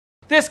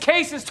This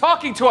case is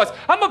talking to us.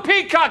 I'm a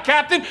peacock,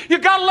 Captain. You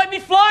gotta let me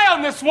fly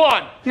on this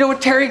one. You know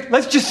what, Terry?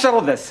 Let's just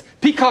settle this.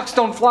 Peacocks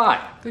don't fly.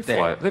 They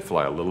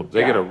fly a little.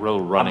 They get a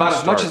real running About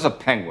start. as much as a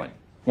penguin.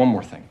 One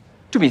more thing.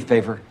 Do me a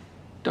favor.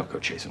 Don't go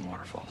chasing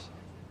waterfalls.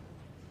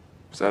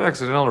 Was that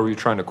accidental, or were you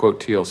trying to quote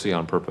TLC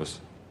on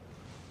purpose?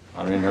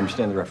 I don't even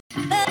understand the reference.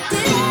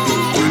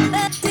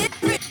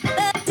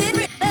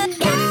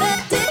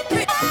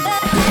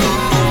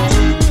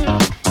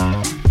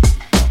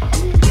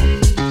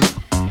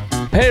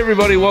 Hey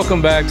everybody,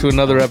 welcome back to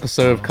another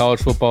episode of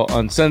College Football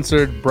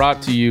Uncensored,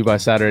 brought to you by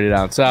Saturday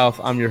Down South.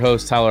 I'm your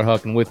host, Tyler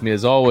Huck, and with me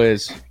as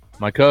always,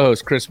 my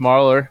co-host, Chris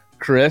Marler.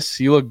 Chris,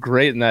 you look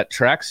great in that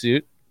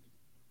tracksuit.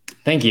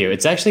 Thank you.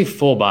 It's actually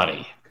full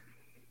body.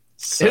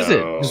 So, is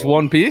it? Just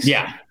one piece?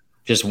 Yeah,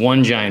 just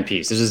one giant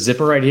piece. There's a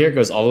zipper right here. It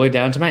goes all the way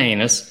down to my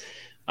anus.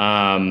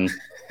 So,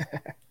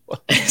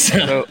 what do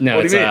you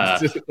mean?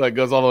 It just, like,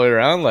 goes all the way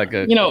around? Like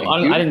a,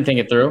 I didn't think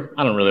it through.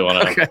 I don't really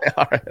want to. Okay,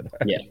 all right.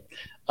 Yeah.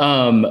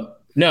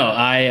 No,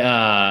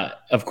 I,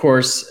 of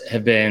course,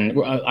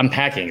 I'm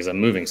packing because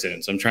I'm moving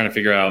soon. So I'm trying to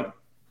figure out,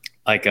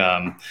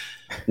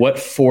 what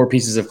 4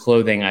 pieces of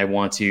clothing I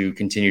want to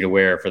continue to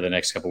wear for the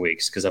next couple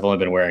weeks, because I've only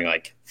been wearing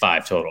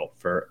 5 total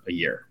for a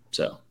year.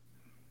 So,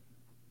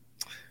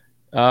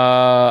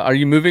 are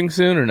you moving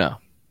soon or no?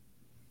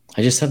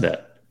 I just said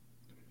that.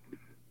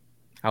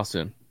 How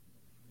soon?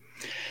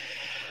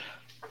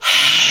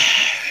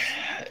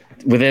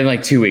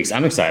 Within 2 weeks.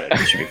 I'm excited. It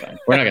should be fine.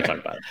 We're not going to talk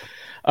about it.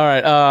 All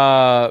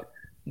right.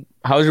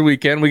 How was your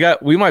weekend?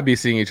 We might be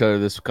seeing each other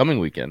this coming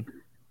weekend.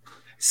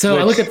 So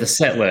I look at the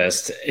set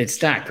list.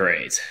 It's not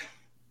great.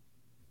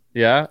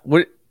 Yeah.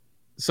 What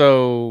is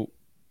your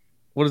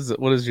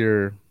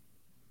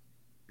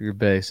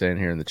bae saying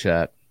here in the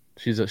chat?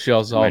 She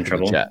also all in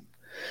the chat.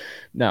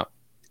 No.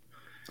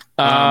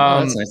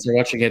 That's nice. They're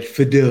watching it.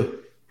 Fidel.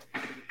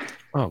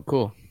 Oh,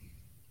 cool.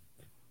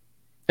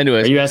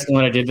 Anyways, are you asking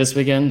what I did this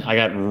weekend? I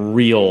got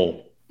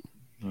real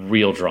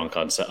drunk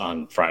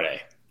on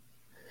Friday.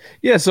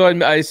 Yeah, so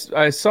I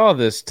saw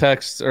this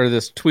text or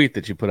this tweet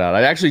that you put out.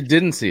 I actually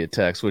didn't see a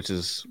text, which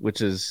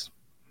is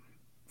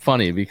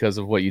funny because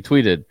of what you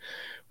tweeted,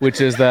 which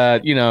is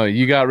that,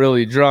 you got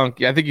really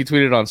drunk. I think you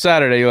tweeted on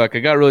Saturday, you're like, I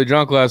got really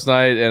drunk last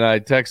night, and I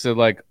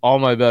texted all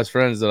my best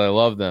friends that I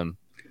love them.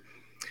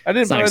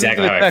 That's not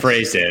exactly how I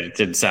phrased it. It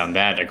didn't sound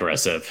that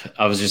aggressive.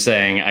 I was just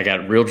saying I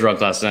got real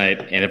drunk last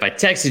night, and if I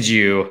texted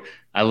you,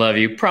 I love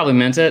you, probably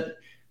meant it.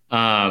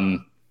 What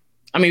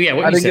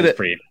you said is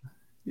pretty...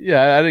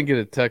 Yeah, I didn't get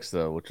a text,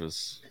 though, which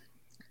was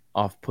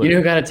off-putting. You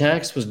know who got a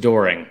text? Was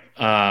Doring.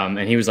 And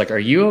he was like, are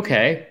you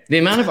okay? The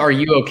amount of are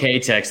you okay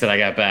text that I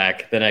got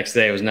back the next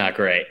day was not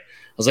great.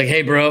 I was like,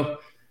 hey, bro,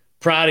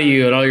 proud of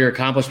you and all your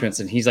accomplishments.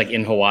 And he's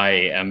in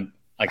Hawaii. I'm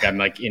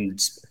in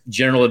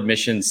general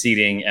admission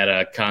seating at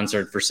a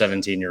concert for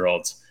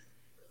 17-year-olds.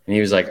 And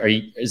he was like,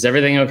 is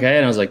everything okay?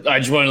 And I was like, I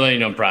just wanted to let you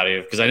know I'm proud of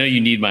you because I know you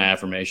need my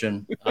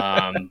affirmation.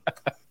 Yeah,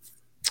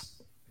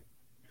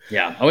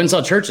 I went and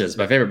saw Churches,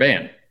 my favorite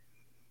band.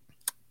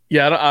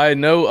 Yeah, I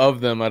know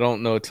of them. I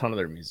don't know a ton of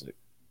their music.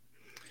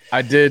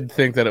 I did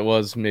think that it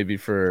was maybe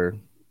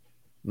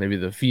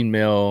the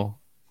female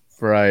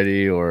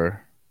variety,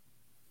 or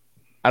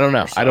I don't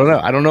know. I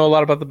don't know a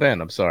lot about the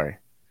band. I'm sorry.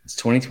 It's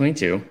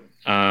 2022.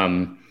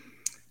 No,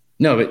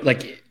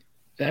 but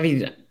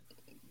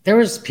there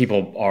was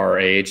people our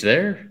age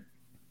there,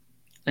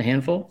 a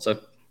handful. So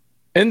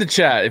in the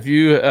chat, if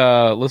you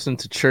listen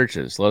to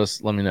Churches,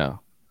 let me know.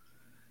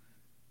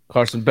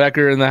 Carson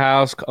Becker in the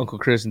house. Uncle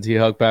Chris and T.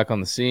 Huck back on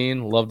the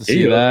scene. Love to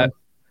see that.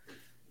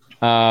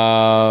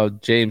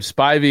 James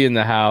Spivey in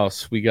the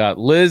house. We got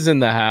Liz in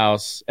the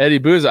house. Eddie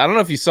Booza. I don't know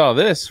if you saw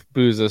this.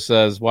 Booza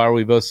says, why are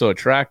we both so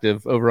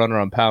attractive? Over under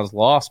on pounds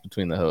lost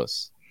between the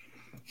hosts.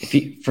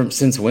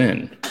 Since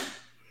when?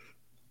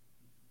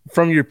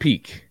 From your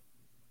peak.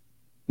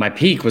 My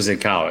peak was in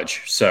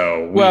college.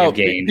 So we have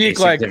gained peak, a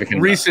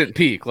significant recent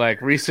peak.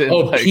 Recent.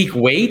 Oh, peak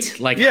weight?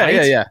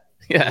 Yeah.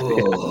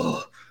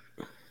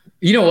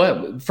 You know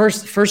what?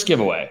 First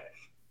giveaway.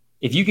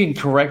 If you can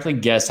correctly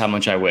guess how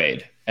much I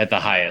weighed at the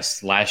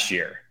highest last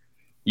year,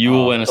 you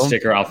will win a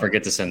sticker I'll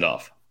forget to send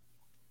off.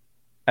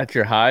 At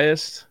your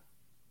highest?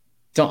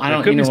 I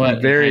don't. You know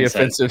what? Very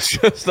offensive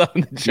stuff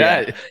in the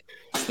chat.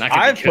 Yeah.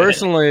 I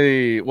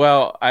personally,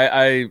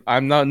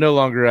 I'm no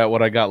longer at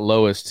what I got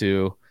lowest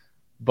to,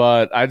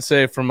 but I'd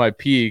say from my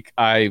peak,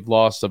 I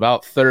lost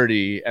about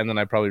 30, and then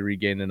I probably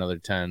regained another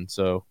 10.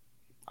 So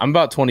I'm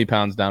about 20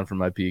 pounds down from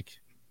my peak.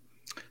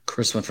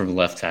 Chris went from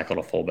left tackle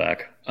to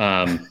fullback.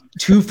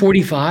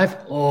 245.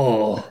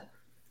 Oh,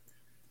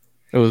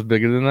 it was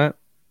bigger than that.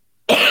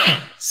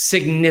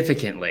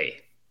 Significantly.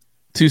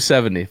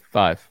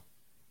 275.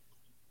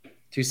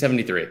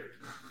 273.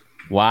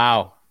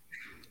 Wow.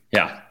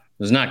 Yeah, it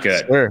was not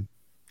good. Sure.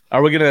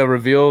 Are we gonna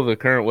reveal the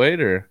current weight,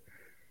 or?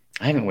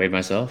 I haven't weighed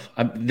myself.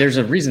 There's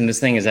a reason this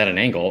thing is at an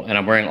angle, and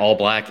I'm wearing all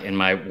black in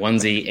my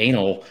onesie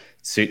anal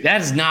suit.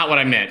 That is not what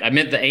I meant. I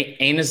meant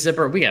the anus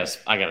zipper. I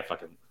gotta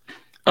fucking.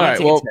 All right.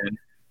 Well,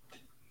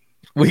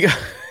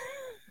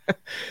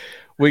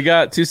 we We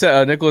got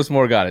Nicholas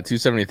Moore got it,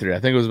 273. I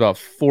think it was about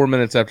 4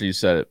 minutes after you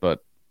said it,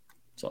 but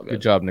It's all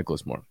good job,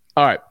 Nicholas Moore.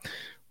 All right.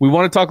 We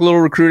want to talk a little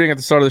recruiting at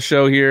the start of the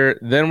show here.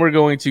 Then we're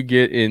going to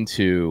get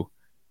into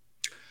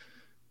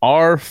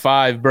our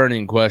 5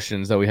 burning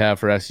questions that we have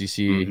for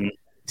SEC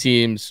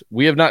teams.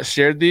 We have not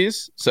shared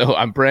these, so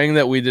I'm praying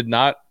that we did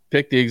not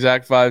pick the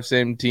exact 5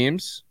 same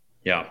teams.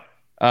 Yeah.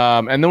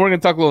 And then we're going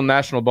to talk a little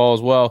national ball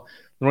as well.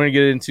 We're going to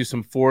get into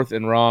some fourth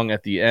and wrong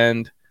at the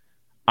end.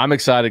 I'm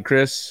excited,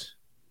 Chris.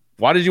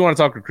 Why did you want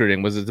to talk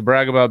recruiting? Was it to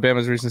brag about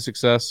Bama's recent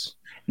success?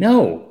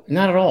 No,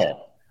 not at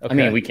all. Okay. I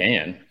mean, we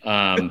can.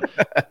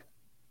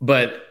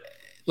 But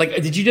like,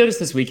 did you notice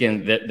this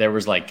weekend that there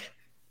was like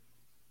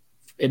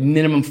at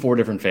minimum 4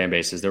 different fan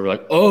bases? They were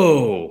like,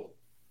 "Oh,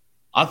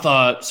 I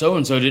thought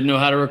so-and-so didn't know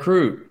how to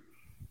recruit."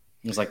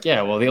 I was like,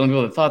 yeah, well, the only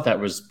people that thought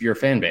that was your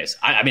fan base.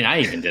 I mean, I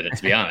even did it,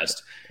 to be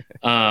honest.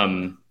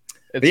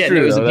 It's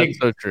true. it was That's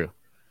so true.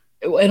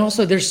 And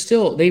also, there's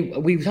still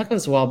we talked about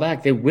this a while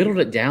back. They whittled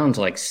it down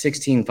to like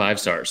 16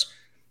 5-stars,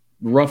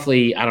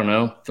 roughly. I don't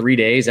know, 3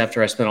 days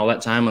after I spent all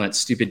that time on that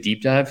stupid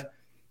deep dive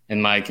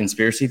and my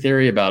conspiracy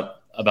theory about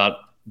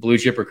blue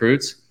chip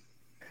recruits.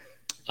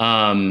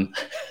 So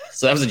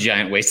that was a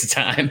giant waste of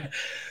time.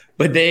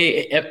 But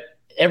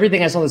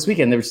everything I saw this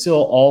weekend, they were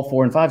still all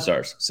 4 and 5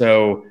 stars.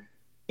 So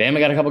Bama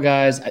got a couple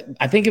guys.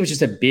 I think it was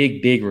just a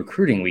big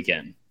recruiting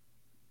weekend.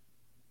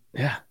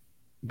 Yeah,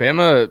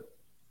 Bama.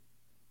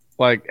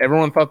 Like,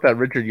 everyone thought that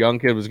Richard Young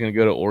kid was going to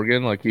go to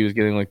Oregon. Like, he was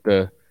getting, like,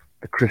 the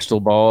crystal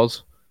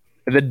balls.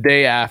 And the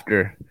day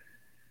after,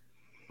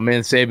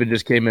 man, Saban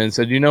just came in and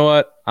said, you know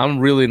what? I'm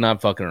really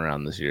not fucking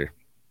around this year.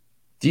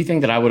 Do you think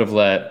that I would have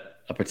let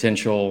a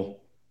potential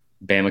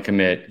Bama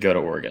commit go to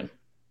Oregon?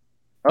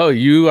 Oh, are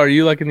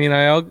you, like, in the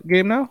NIL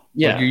game now?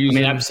 Yeah.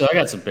 Like I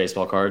got some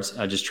baseball cards.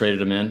 I just traded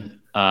them in.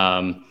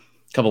 A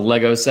couple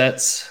Lego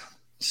sets.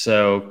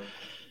 So,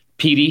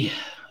 Petey,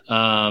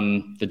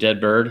 the dead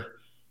bird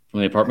from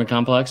the apartment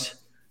complex.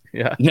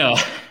 Yeah. No,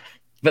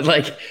 but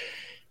like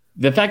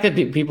the fact that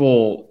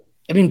people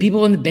in the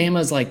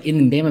Bama's, like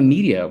in the Bama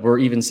media were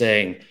even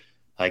saying,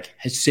 like,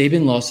 has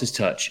Saban lost his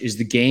touch? Is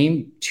the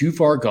game too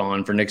far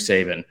gone for Nick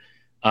Saban?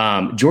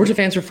 Georgia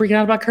fans are freaking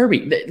out about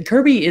Kirby.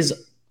 Kirby is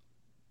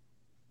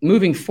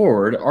moving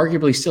forward,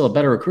 arguably still a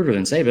better recruiter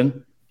than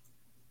Saban.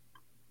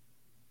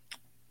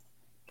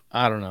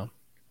 I don't know.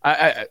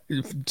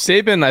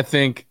 Saban, I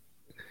think,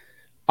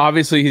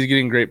 obviously he's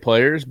getting great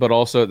players, but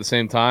also at the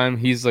same time,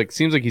 seems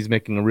like he's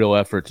making a real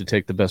effort to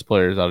take the best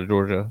players out of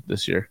Georgia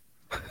this year.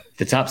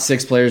 The top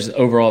 6 players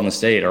overall in the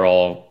state are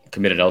all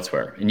committed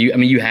elsewhere. And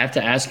you have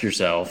to ask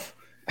yourself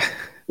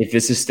if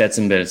this is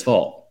Stetson Bennett's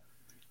fault.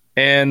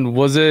 And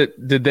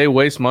did they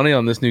waste money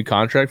on this new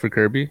contract for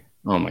Kirby?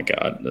 Oh my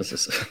God. This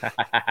is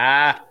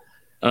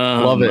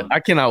love it. I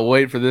cannot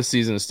wait for this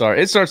season to start.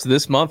 It starts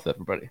this month,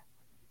 everybody.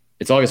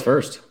 It's August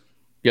 1st.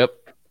 Yep.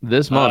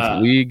 This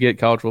month we get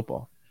college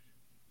football.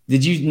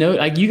 Did you know,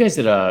 like, you guys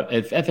did at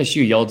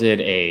FSU, y'all did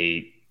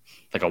a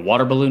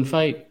water balloon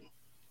fight?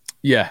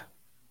 Yeah.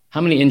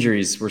 How many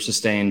injuries were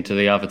sustained to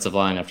the offensive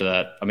line after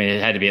that? I mean,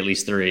 it had to be at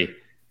least 3.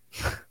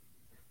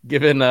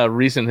 Given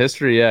recent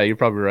history, yeah, you're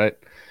probably right.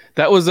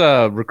 That was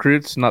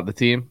recruits, not the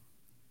team.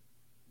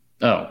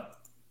 Oh,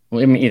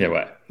 well, I mean, either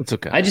way. It's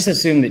okay. I just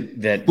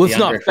assumed that let's DeAndre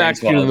not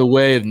factor in the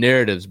way of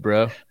narratives,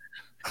 bro.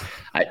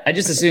 I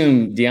just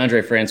assumed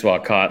DeAndre Francois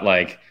caught,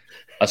 like,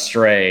 a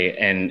stray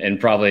and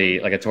probably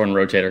like a torn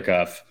rotator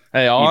cuff.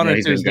 Hey, all honor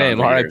he's to his been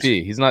gone name, for RIP.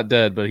 years. He's not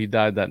dead, but he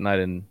died that night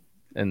in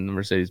the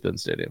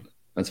Mercedes-Benz Stadium.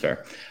 That's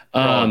fair. For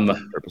all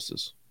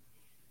purposes.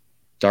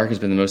 Dark has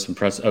been the most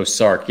impressive. Oh,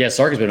 Sark. Yeah,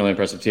 Sark has been really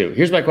impressive too.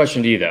 Here's my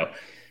question to you, though.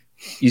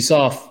 You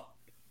saw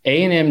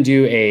A&M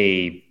do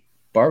a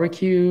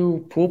barbecue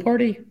pool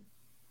party?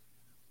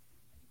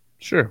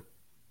 Sure.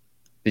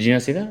 Did you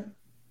not see that?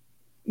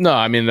 No,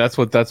 I mean that's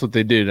what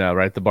they do now,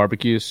 right? The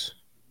barbecues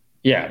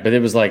Yeah, but it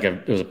was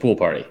a pool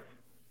party.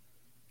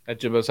 at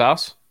Jimbo's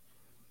house.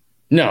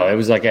 No, it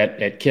was like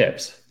at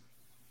Kip's.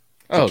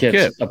 Oh, Kip's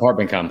Kip.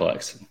 apartment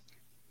complex.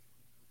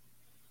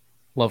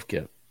 Love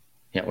Kip.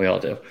 Yeah, we all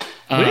do.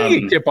 We need to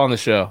get Kip on the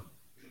show.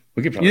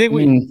 We could probably.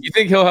 You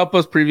think he'll help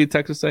us preview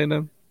Texas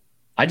A&M?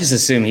 I just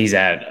assume he's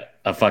at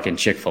a fucking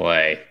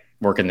Chick-fil-A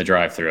working the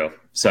drive-through,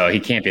 so he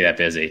can't be that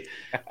busy.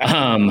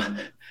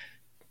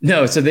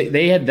 No, so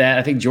they had that.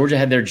 I think Georgia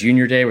had their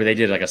junior day where they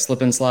did like a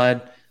slip and slide,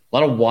 a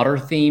lot of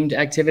water-themed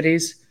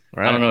activities.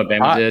 Right. I don't know what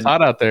Bama did. It's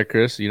hot out there,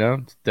 Chris. You know,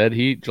 it's dead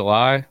heat,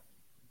 July.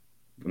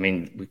 I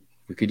mean,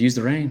 we could use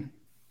the rain.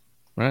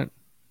 Right.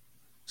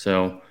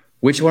 So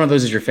which one of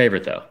those is your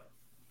favorite, though?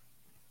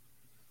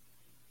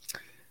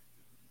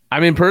 I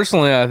mean,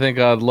 personally, I think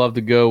I'd love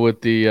to go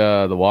with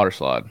the water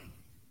slide.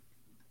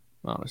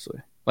 Honestly,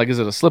 like, is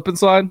it a slip and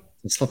slide?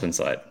 It's slip and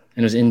slide,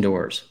 and it was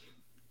indoors.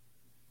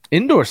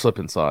 Indoor slip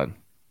and slide.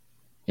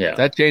 Yeah,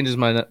 That changes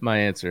my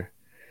answer.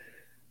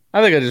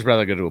 I think I'd just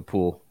rather go to a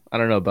pool. I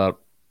don't know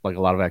about like a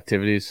lot of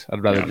activities.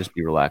 I'd rather just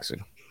be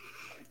relaxing.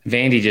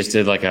 Vandy just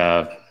did like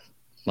a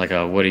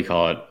what do you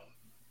call it?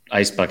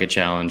 Ice bucket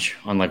challenge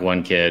on like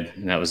one kid,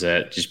 and that was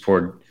it. Just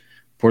poured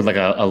poured like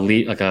a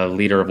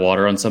liter of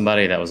water on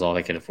somebody. That was all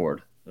they could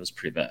afford. It was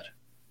pretty bad.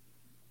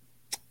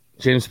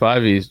 James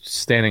Spivey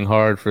standing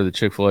hard for the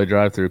Chick-fil-A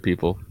drive-through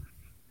people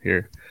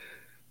here.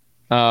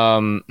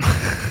 Can't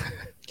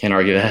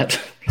argue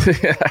that.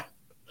 Yeah.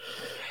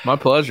 My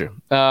pleasure.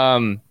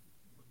 No,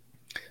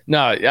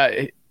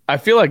 I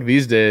feel like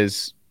these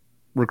days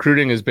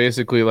recruiting is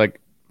basically like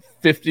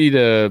 50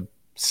 to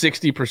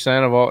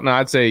 60% of all. No,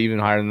 I'd say even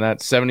higher than that.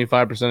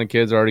 75% of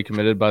kids are already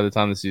committed by the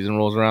time the season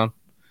rolls around.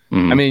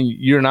 I mean,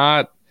 you're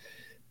not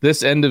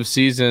this end of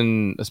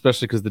season,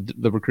 especially because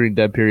the recruiting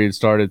dead period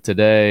started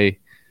today.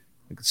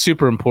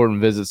 Super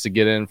important visits to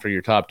get in for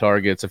your top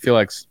targets. I feel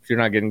like if you're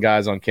not getting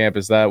guys on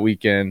campus that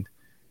weekend,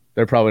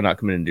 they're probably not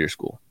committing to your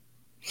school.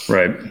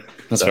 Right.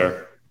 That's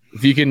fair.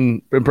 If you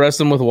can impress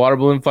them with water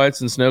balloon fights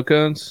and snow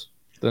cones,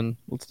 then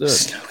let's do it.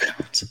 Snow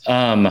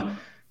cones.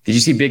 Did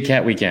you see Big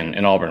Cat Weekend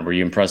in Auburn? Were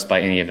you impressed by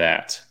any of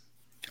that?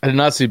 I did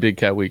not see Big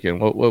Cat Weekend.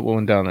 What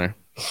went down there?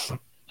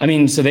 I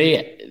mean, so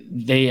they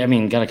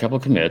got a couple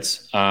of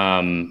commits,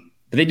 but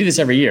they do this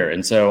every year,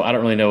 and so I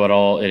don't really know what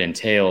all it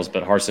entails.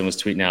 But Harsin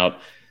was tweeting out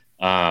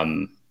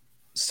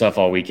stuff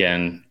all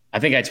weekend. I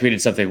think I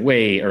tweeted something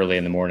way early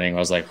in the morning. I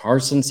was like,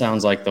 Harsin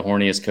sounds like the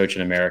horniest coach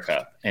in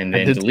America, and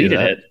then deleted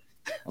it.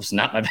 It was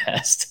not my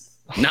best.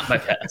 Not my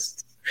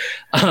best.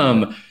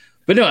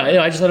 But no,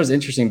 I just thought it was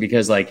interesting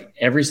because like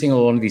every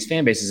single one of these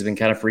fan bases have been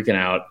kind of freaking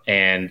out,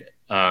 and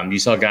you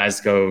saw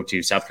guys go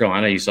to South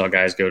Carolina, you saw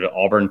guys go to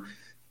Auburn,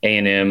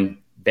 A&M.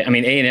 I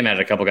mean, A&M added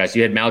a couple guys.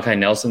 You had Malachi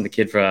Nelson, the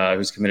kid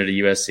who's committed to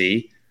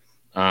USC,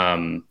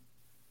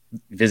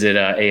 visit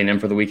A&M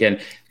for the weekend.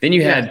 Then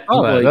you had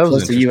people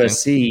close to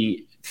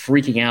USC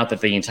freaking out that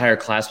the entire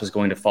class was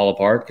going to fall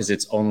apart because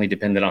it's only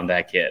dependent on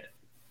that kid.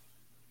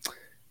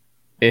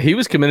 Yeah, he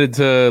was committed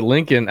to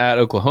Lincoln at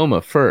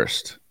Oklahoma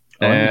first,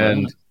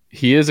 and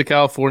he is a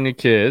California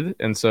kid.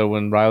 And so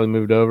when Riley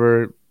moved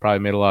over, it probably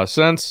made a lot of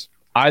sense.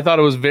 I thought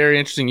it was very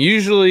interesting.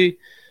 Usually,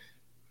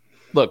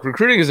 look,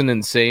 recruiting is an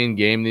insane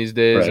game these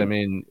days. Right. I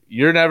mean,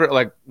 you're never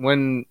like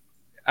when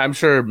I'm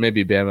sure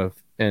maybe Bama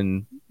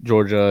and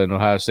Georgia and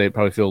Ohio State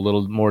probably feel a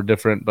little more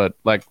different, but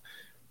like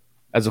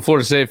as a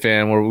Florida State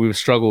fan where we've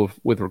struggled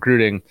with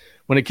recruiting,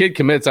 when a kid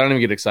commits, I don't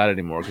even get excited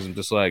anymore because I'm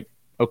just like,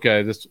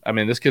 okay, this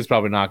kid's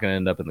probably not going to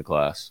end up in the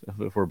class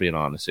if we're being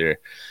honest here.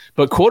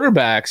 But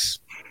quarterbacks,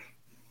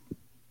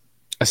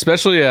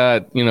 especially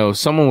at,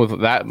 someone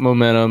with that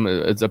momentum,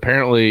 it's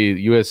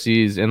apparently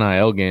USC's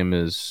NIL game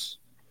is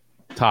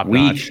top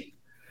notch.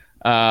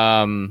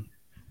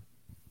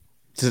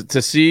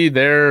 To see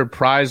their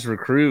prize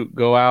recruit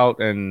go out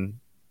and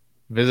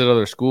visit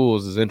other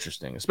schools is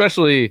interesting,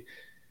 especially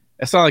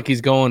it's not like he's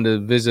going to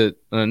visit,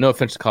 no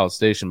offense to College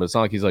Station, but it's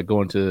not like he's like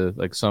going to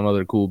like some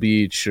other cool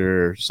beach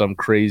or some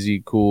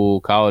crazy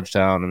cool college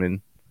town. I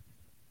mean,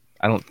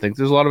 I don't think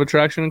there's a lot of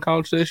attraction in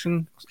College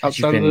Station.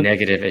 You've been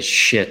negative as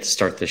shit to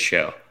start this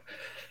show.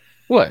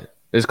 What?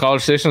 Is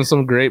College Station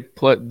some great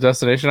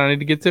destination I need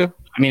to get to?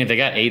 I mean, if they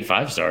got 8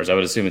 5-stars, I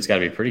would assume it's got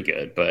to be pretty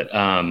good. But,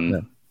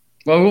 well,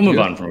 we'll move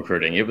on from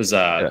recruiting. It was,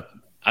 I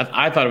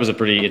thought it was a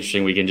pretty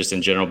interesting weekend just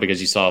in general because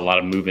you saw a lot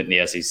of movement in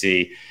the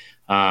SEC.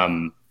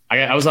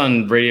 I was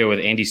on radio with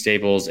Andy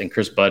Staples and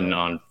Chris Budden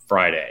on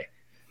Friday,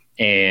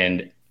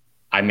 and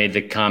I made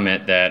the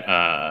comment that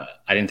I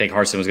didn't think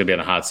Harsin was going to be on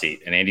the hot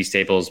seat. And Andy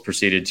Staples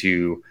proceeded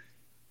to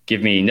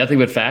give me nothing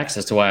but facts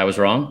as to why I was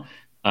wrong,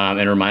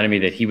 and reminded me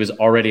that he was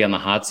already on the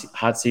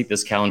hot seat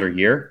this calendar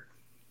year,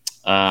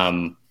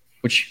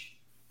 which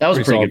that was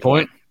a pretty good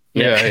point.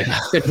 Yeah.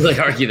 Couldn't really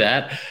argue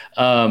that.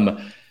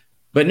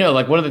 But no,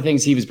 like one of the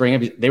things he was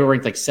bringing up, they were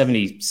ranked like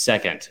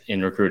 72nd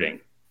in recruiting,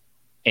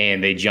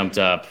 and they jumped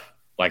up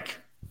like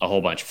a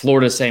whole bunch.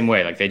 Florida, same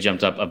way. Like they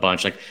jumped up a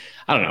bunch. Like,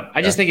 I don't know.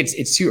 I just think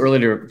it's too early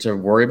to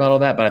worry about all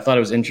that. But I thought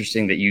it was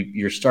interesting that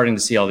you're starting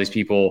to see all these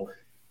people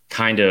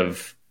kind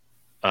of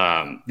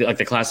like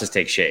the classes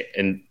take shape.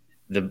 And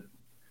the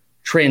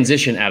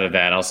transition out of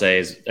that, I'll say,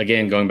 is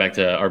again, going back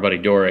to our buddy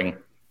Doring.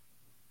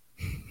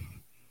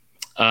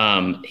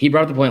 He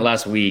brought up the point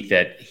last week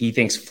that he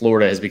thinks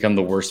Florida has become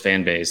the worst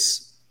fan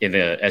base in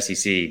the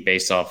SEC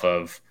based off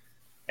of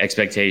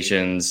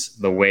expectations,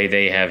 the way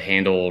they have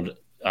handled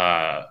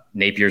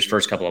Napier's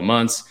first couple of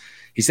months.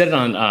 He said it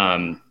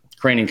on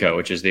Crane & Co.,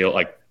 which is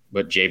like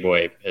what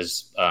J-Boy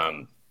has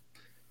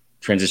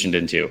transitioned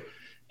into.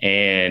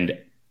 And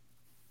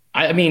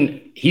I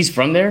mean, he's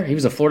from there. He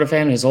was a Florida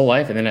fan his whole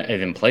life and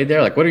then played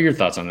there. Like, what are your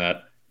thoughts on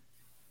that?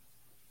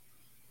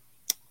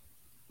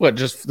 What,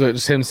 just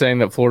him saying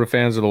that Florida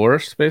fans are the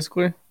worst,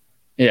 basically?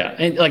 Yeah,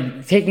 and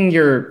like taking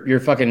your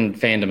fucking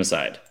fandom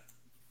aside.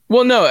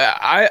 Well,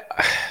 no,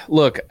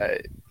 look,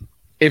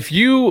 if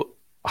you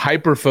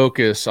hyper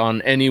focus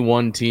on any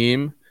one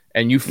team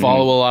and you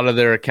follow a lot of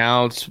their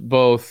accounts,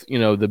 both,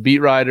 the beat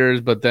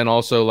writers, but then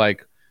also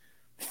like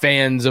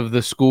fans of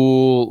the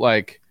school,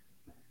 like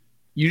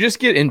you just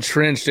get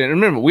entrenched in.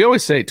 Remember, we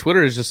always say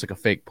Twitter is just like a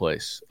fake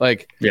place.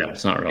 Like, yeah,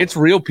 it's not real. It's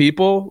real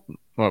people,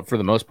 well, for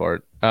the most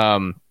part.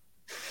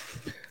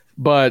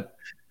 But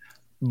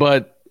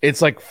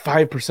it's like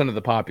 5% of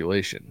the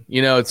population.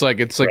 It's like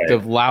Right.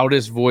 the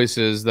loudest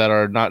voices that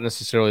are not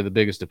necessarily the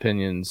biggest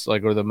opinions,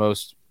 like, or the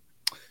most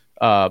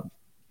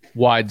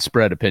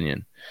widespread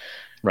opinion.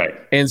 Right.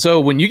 And so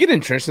when you get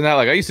entrenched in that,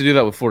 like I used to do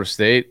that with Florida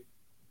State,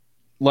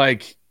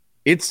 like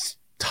it's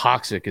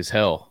toxic as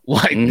hell.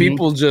 Like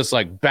people just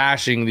like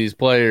bashing these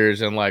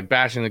players and like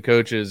bashing the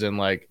coaches and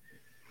like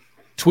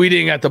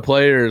tweeting at the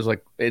players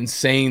like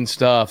insane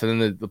stuff.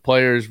 And then the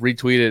players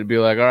retweet it and be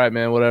like, all right,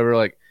 man, whatever.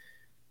 Like,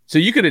 so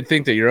you could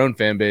think that your own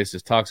fan base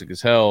is toxic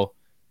as hell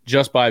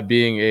just by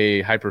being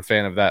a hyper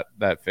fan of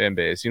that fan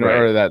base, Right.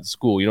 or that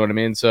school. You know what I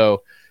mean?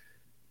 So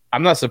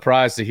I'm not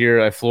surprised to hear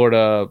a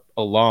Florida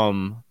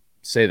alum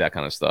say that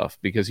kind of stuff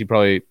because he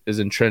probably is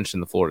entrenched in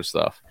the Florida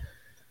stuff.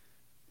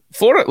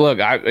 Florida, look,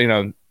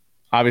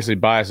 obviously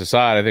bias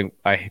aside, I think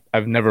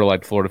I've never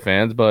liked Florida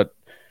fans, but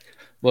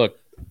look,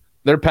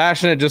 they're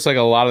passionate just like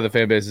a lot of the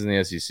fan bases in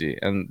the SEC.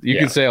 And you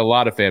can say a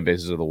lot of fan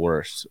bases are the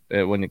worst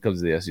when it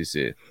comes to the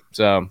SEC.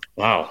 So,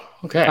 Wow.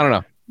 Okay. I don't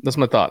know. That's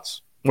my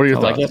thoughts. What are your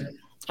I thoughts? like it.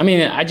 I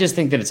mean, I just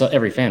think that it's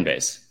every fan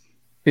base.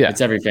 Yeah.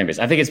 It's every fan base.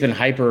 I think it's been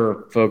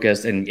hyper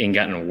focused and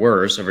gotten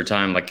worse over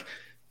time. Like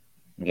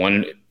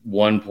one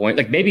point,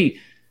 like maybe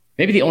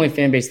the only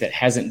fan base that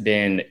hasn't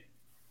been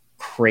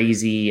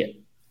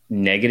crazy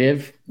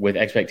negative with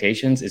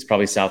expectations is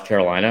probably South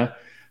Carolina.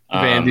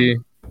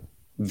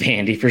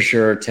 Vandy for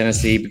sure,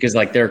 Tennessee, because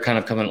like they're kind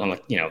of coming on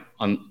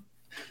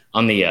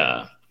on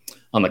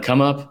the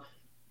come up.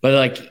 But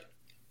like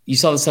you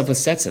saw the stuff with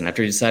Stetson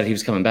after he decided he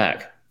was coming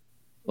back,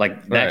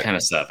 like that kind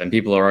of stuff, and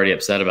people are already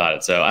upset about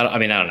it. So I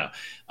don't know.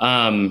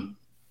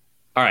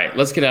 All right,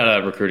 let's get out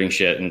of recruiting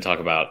shit and talk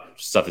about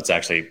stuff that's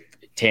actually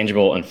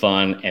tangible and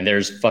fun. And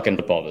there's fucking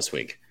football this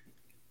week.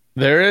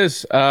 There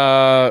is.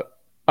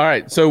 All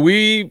right, so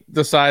we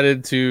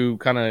decided to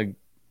kind of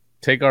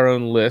take our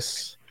own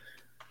lists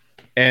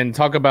and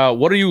talk about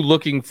what are you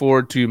looking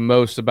forward to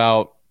most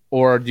about,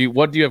 or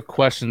what do you have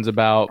questions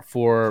about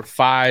for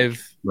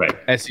 5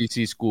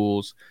 SEC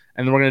schools,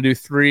 and then we're going to do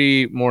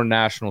 3 more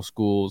national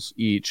schools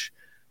each.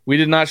 We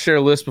did not share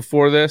a list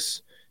before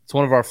this. It's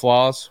one of our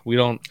flaws. We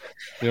don't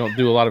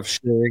do a lot of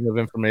sharing of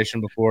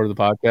information before the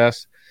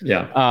podcast.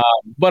 Yeah.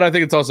 But I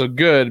think it's also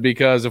good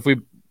because if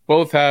we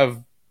both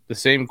have the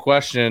same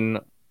question,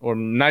 or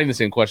not even the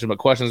same question, but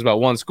questions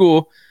about one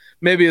school,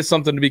 maybe it's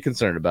something to be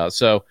concerned about.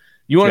 So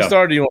you want to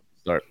start, or do you want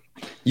to start?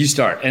 You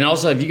start. And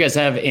also, if you guys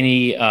have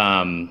any,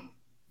 any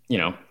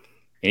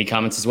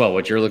comments as well,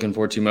 what you're looking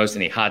forward to most,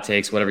 any hot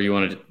takes, whatever you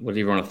want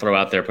to throw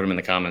out there, put them in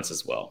the comments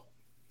as well.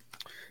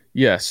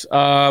 Yes.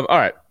 All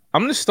right.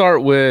 I'm going to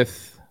start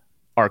with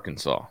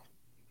Arkansas.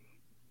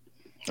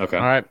 Okay.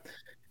 All right.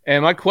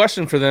 And my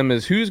question for them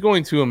is, who's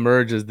going to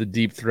emerge as the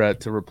deep threat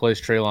to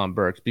replace Treylon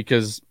Burks?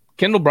 Because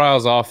Kendall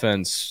Briles'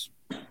 offense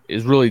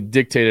is really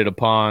dictated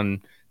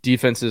upon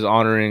defenses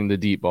honoring the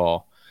deep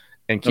ball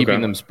and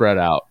keeping them spread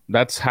out.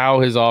 That's how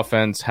his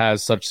offense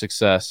has such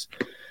success.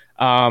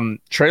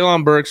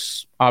 Treylon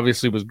Burks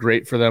obviously was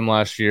great for them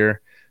last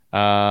year.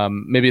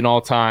 Maybe an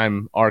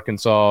all-time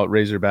Arkansas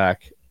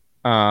Razorback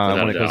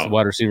when it comes to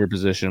wide receiver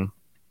position.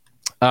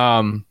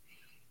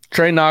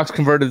 Trey Knox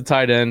converted to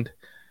tight end.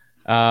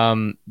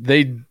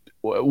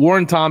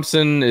 Warren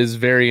Thompson is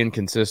very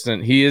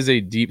inconsistent. He is a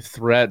deep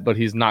threat, but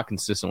he's not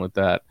consistent with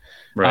that.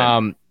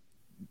 Right.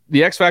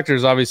 The X factor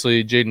is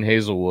obviously Jaden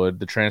Hazelwood,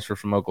 the transfer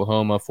from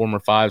Oklahoma, former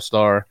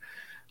 5-star,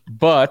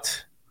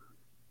 but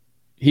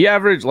he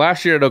averaged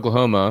last year at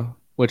Oklahoma,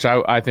 which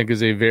I think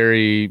is a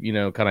very,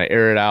 kind of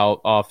air it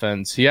out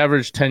offense. He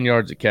averaged 10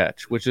 yards a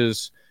catch, which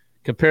is,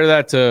 compare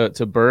that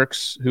to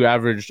Burks, who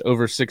averaged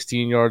over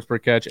 16 yards per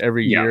catch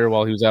every year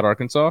while he was at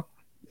Arkansas.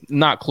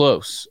 Not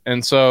close.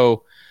 And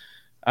so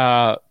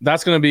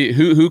that's going to be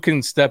who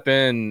can step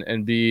in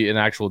and be an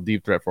actual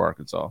deep threat for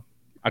Arkansas,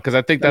 because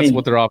I think that's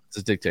what their offense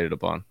is dictated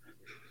upon.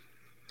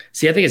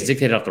 See, I think it's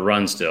dictated off the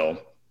run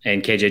still,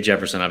 and KJ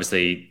Jefferson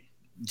obviously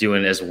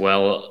doing as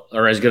well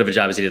or as good of a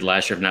job as he did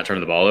last year of not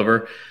turning the ball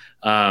over.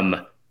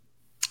 Wide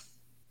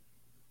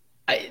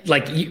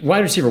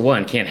receiver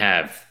 1 can't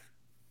have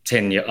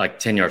 10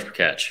 yards per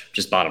catch,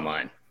 just bottom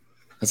line.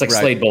 That's like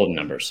Slade Bolden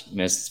numbers. I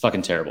mean, it's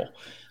fucking terrible.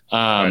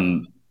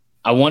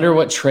 I wonder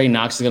what Trey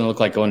Knox is going to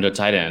look like going to a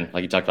tight end,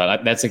 like you talked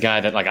about. That's a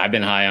guy that I've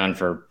been high on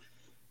for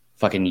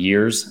fucking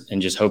years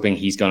and just hoping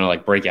he's going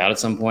to break out at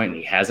some point, and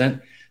he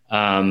hasn't.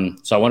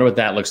 So I wonder what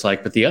that looks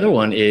like. But the other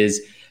one is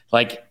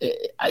if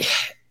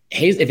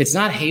it's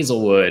not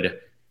Hazelwood,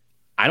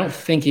 I don't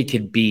think it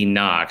could be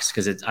Knox,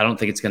 because I don't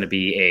think it's going to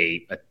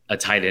be a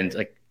tight end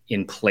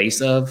in place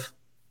of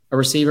a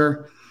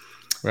receiver.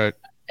 Right.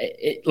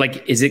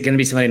 Is it going to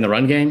be somebody in the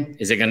run game?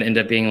 Is it going to end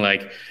up being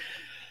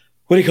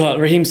what do you call it?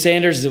 Raheem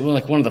Sanders? Is it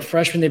one of the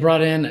freshmen they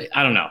brought in?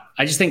 I don't know.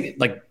 I just think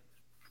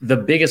the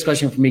biggest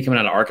question for me coming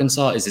out of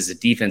Arkansas is the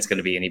defense going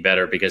to be any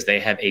better, because they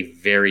have a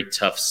very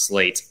tough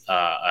slate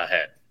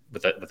ahead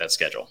with that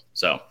schedule.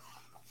 So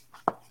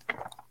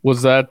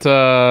was that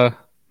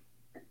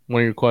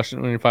one of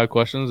your 5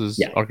 questions?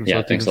 Is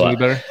Arkansas thinks it's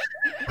better?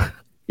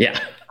 Yeah.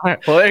 All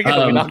right. Well, there you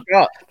go. We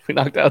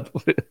knocked out.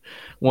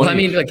 Well, I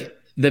mean,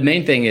 the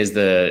main thing is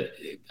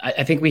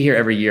I think we hear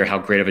every year how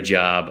great of a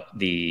job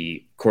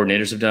the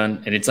coordinators have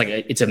done. And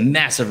it's a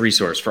massive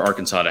resource for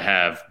Arkansas to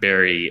have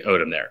Barry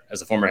Odom there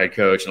as a former head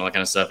coach and all that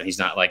kind of stuff. And he's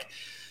not like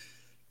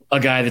a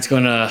guy that's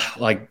going to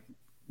like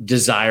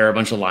desire a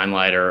bunch of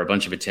limelight or a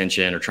bunch of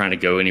attention or trying to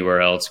go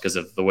anywhere else because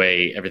of the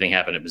way everything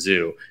happened at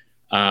Mizzou.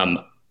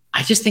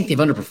 I just think they've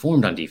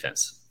underperformed on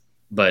defense.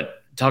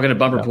 But talking to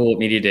Bumper Pool at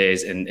Media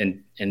Days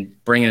and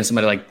bringing in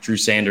somebody like Drew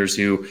Sanders,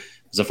 who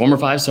was a former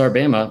 5-star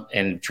Bama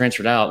and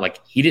transferred out,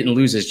 like he didn't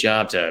lose his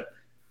job to,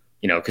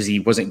 because he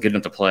wasn't good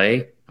enough to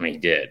play. I mean, he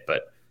did,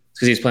 but it's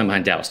because he was playing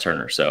behind Dallas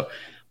Turner. So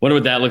wonder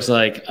what that looks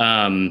like.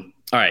 All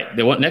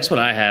right. Next one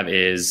I have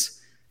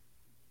is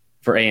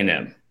for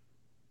A&M.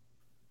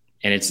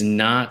 And it's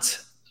not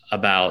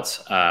about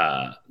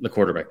the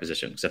quarterback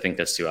position because I think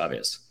that's too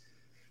obvious.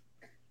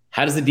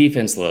 How does the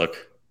defense look?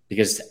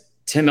 Because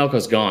Tim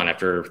Elko's gone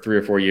after 3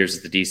 or 4 years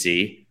as the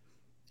DC,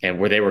 and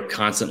where they were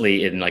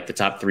constantly in like the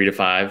top 3 to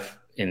 5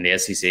 in the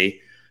SEC.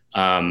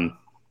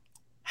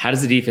 How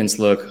does the defense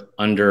look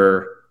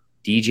under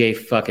DJ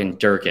fucking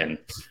Durkin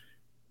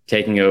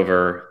taking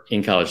over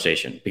in College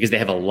Station? Because they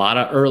have a lot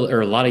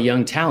of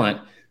young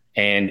talent,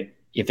 and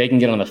if they can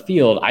get on the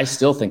field, I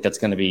still think that's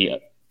going to be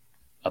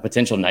a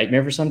potential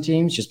nightmare for some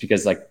teams, just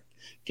because like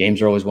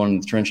games are always won in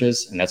the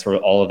trenches, and that's where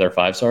all of their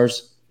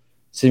 5-stars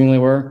seemingly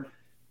were.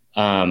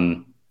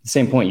 At the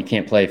same point, you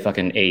can't play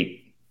fucking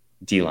 8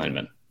 D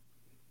linemen.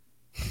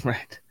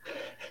 Right.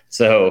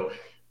 So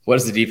what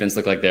does the defense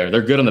look like there?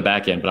 They're good on the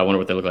back end, but I wonder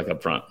what they look like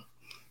up front.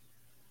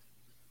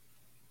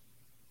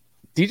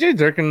 DJ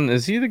Durkin,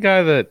 is he the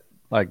guy that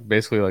like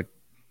basically like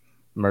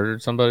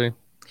murdered somebody?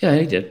 Yeah,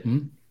 he did.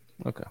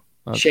 Mm-hmm. Okay.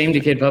 Shamed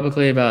a kid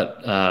publicly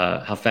about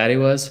how fat he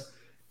was,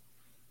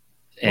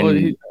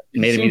 and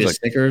made him eat a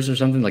Snickers or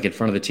something, like in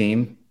front of the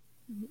team.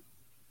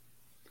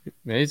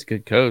 Yeah, he's a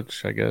good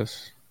coach, I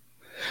guess.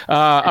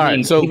 All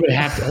right, so he would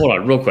have to hold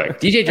on real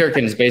quick. DJ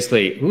Durkin is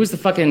basically, who's the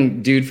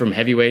fucking dude from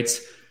Heavyweights?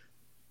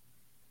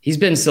 He's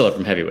Ben Stiller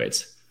from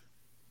Heavyweights.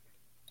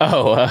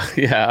 Oh,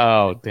 yeah.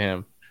 Oh,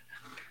 damn.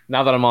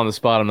 Now that I'm on the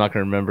spot, I'm not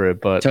going to remember it,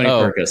 but Tony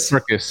Perkis.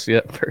 Perkis,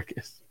 yeah,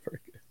 Perkis.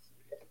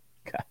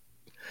 God.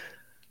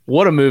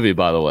 What a movie,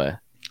 by the way.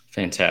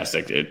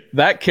 Fantastic, dude.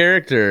 That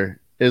character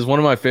is one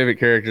of my favorite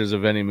characters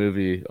of any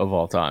movie of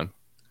all time.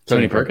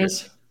 Tony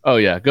Perkis? Oh,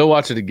 yeah. Go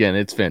watch it again.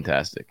 It's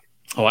fantastic.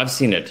 Oh, I've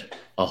seen it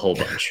a whole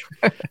bunch.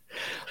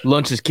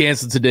 Lunch is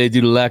canceled today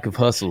due to lack of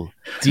hustle.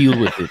 Deal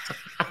with it.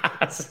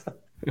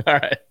 All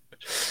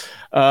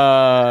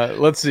right.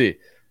 Let's see.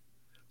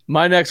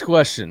 My next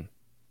question.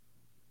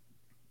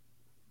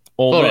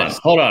 Hold on.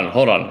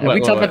 Have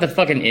we talked about the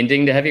fucking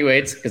ending to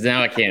Heavyweights? Because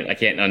now I can't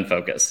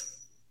unfocus.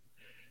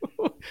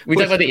 We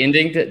talked about the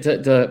ending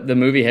to the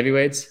movie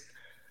Heavyweights.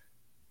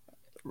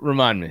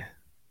 Remind me.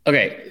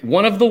 Okay,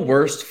 one of the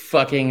worst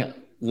fucking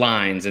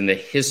lines in the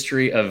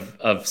history of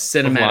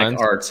cinematic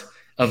art.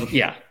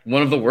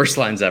 One of the worst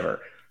lines ever.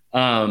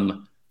 At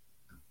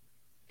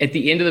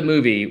the end of the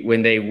movie,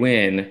 when they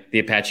win the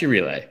Apache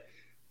Relay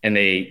and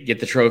they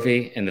get the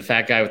trophy, and the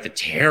fat guy with the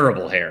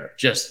terrible hair,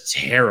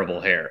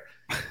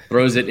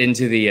 throws it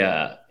into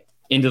the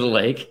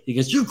lake. He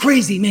goes, "You're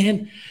crazy,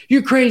 man.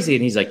 You're crazy."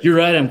 And he's like, "You're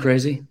right, I'm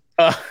crazy.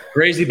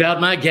 Crazy about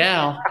my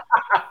gal."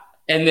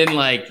 And then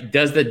like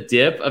does the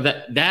dip of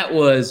that. That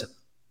was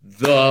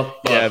the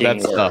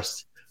fucking worst.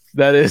 Tough.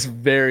 That is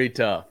very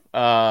tough.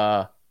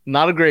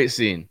 Not a great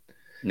scene.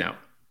 No.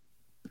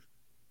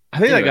 I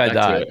think that guy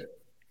died.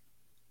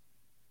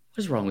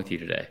 What's wrong with you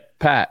today?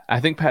 Pat. I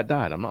think Pat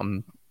died.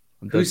 I'm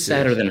Who's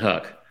sadder than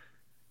Huck?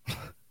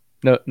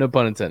 No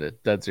pun intended.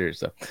 That's serious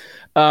stuff.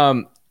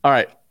 All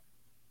right.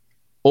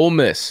 Ole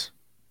Miss.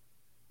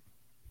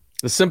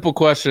 The simple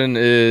question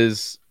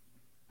is,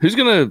 who's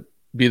going to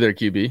be their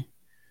QB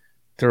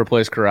to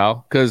replace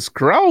Corral? Because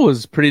Corral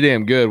was pretty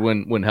damn good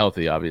when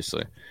healthy,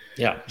 obviously.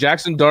 Yeah.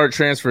 Jackson Dart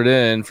transferred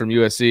in from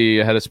USC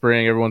ahead of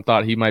spring. Everyone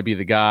thought he might be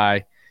the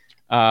guy.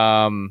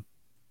 Wasn't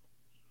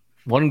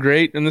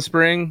great in the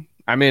spring.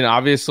 I mean,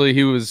 obviously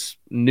he was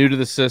new to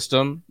the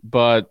system,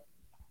 but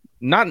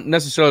not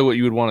necessarily what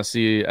you would want to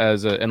see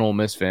as an Ole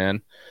Miss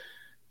fan.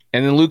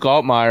 And then Luke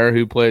Altmaier,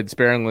 who played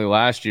sparingly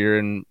last year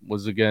and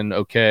was, again,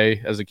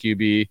 okay as a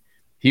QB.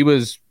 He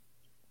was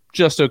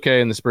just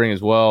okay in the spring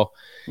as well.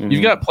 Mm-hmm.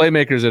 You've got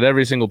playmakers at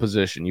every single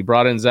position. You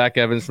brought in Zach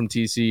Evans from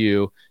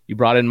TCU. You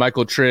brought in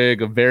Michael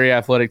Trigg, a very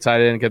athletic tight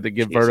end,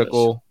 get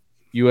vertical,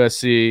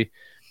 USC.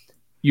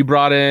 You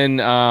brought in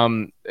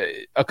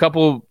a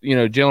couple,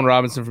 Jalen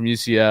Robinson from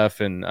UCF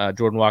and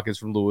Jordan Watkins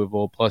from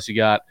Louisville. Plus, you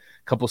got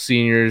a couple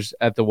seniors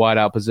at the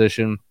wideout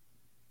position.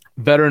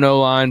 Veteran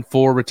O-line,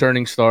 4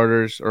 returning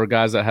starters or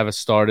guys that haven't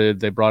started.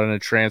 They brought in a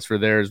transfer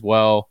there as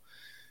well.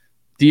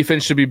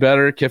 Defense should be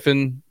better.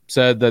 Kiffin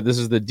said that this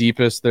is the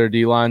deepest their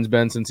D-line's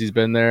been since he's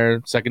been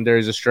there.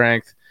 Secondary's a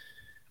strength.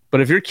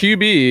 But if your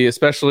QB,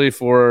 especially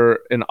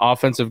for an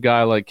offensive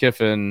guy like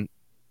Kiffin,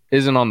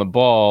 isn't on the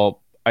ball,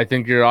 I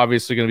think you're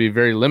obviously going to be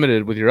very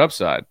limited with your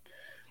upside.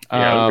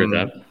 Yeah, I agree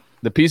with that.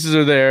 The pieces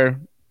are there.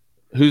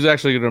 Who's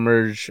actually going to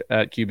emerge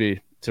at QB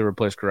to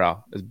replace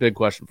Corral is a big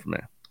question for me.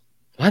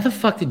 Why the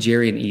fuck did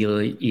Jerry and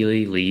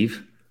Ely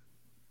leave?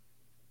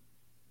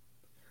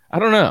 I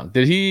don't know.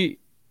 Did he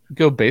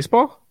go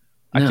baseball?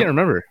 I No. can't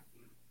remember.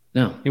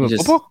 No. He went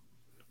just- football?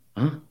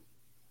 Huh?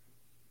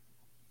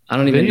 I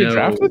don't Did even he know. get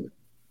drafted?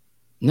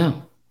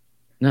 No.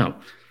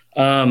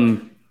 I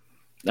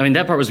mean,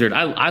 that part was weird.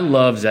 I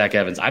love Zach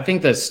Evans. I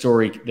think the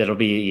story that'll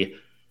be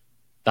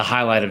the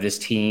highlight of this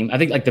team, I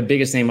think like the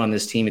biggest name on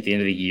this team at the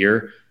end of the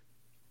year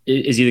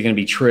is either going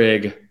to be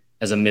Trigg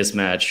as a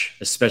mismatch,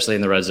 especially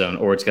in the red zone,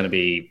 or it's going to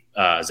be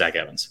Zach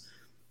Evans.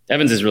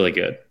 Evans is really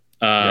good.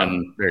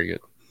 Very good.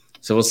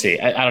 So we'll see.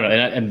 I don't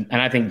know.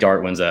 And I think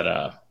Dart wins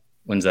that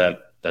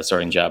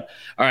starting job.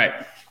 All right.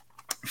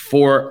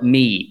 For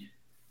me,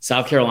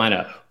 South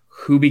Carolina,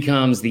 who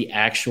becomes the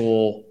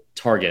actual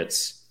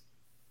targets,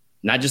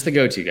 not just the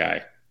go-to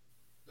guy,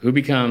 who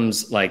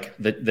becomes like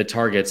the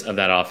targets of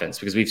that offense?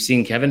 Because we've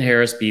seen Kevin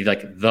Harris be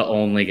like the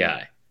only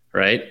guy,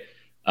 right?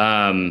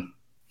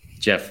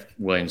 Jeff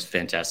Williams,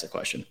 fantastic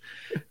question.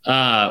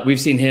 We've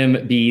seen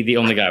him be the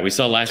only guy. We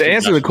saw last To year.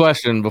 answer the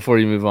question before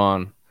you move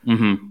on,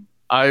 Mm-hmm.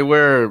 I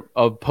wear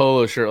a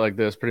polo shirt like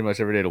this pretty much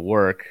every day to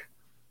work,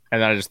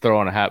 and then I just throw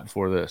on a hat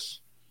before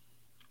this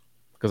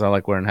because I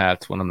like wearing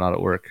hats when I'm not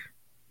at work.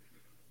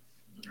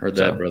 Heard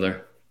So- that,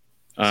 brother.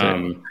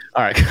 All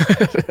right.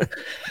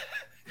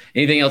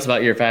 Anything else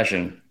about your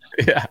fashion?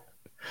 Yeah.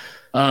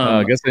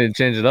 I guess they didn't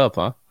change it up,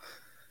 huh?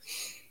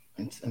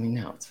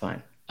 No, it's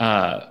fine.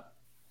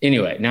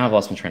 Anyway, now I've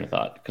lost my train of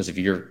thought because of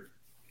your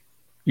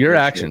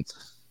Actions.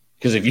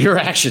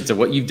 actions and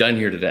what you've done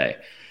here today.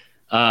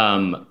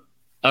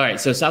 All right,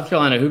 so South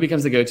Carolina, who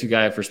becomes the go-to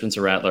guy for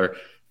Spencer Rattler?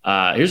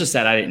 Here's a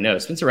stat I didn't know.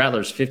 Spencer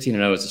Rattler's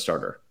 15-0 as a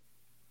starter.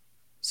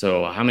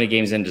 So how many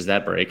games in does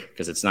that break?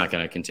 Because it's not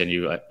going to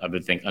continue, I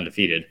would think,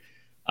 undefeated.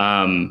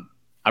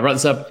 I brought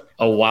this up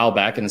a while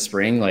back in the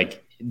spring.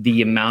 Like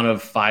the amount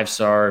of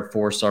 5-star,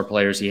 4-star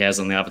players he has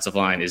on the offensive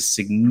line is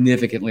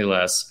significantly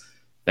less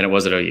than it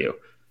was at OU.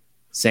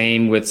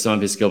 Same with some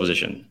of his skill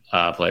position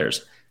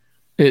players.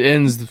 It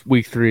ends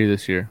week 3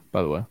 this year,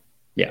 by the way.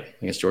 Yeah,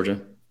 against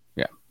Georgia.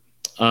 Yeah.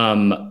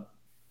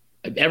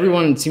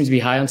 Everyone seems to be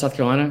high on South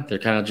Carolina. They're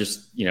kind of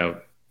just,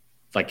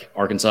 like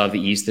Arkansas of the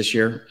East this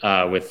year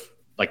with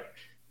like,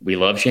 we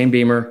love Shane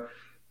Beamer.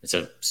 It's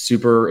a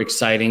super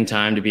exciting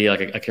time to be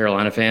like a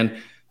Carolina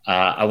fan.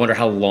 I wonder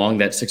how long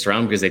that sticks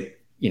around because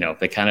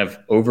they kind of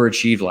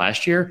overachieved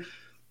last year.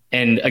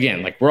 And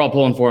again, like we're all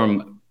pulling for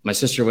them. My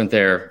sister went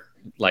there,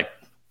 like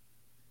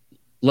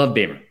love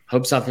Beamer.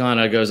 Hope South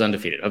Carolina goes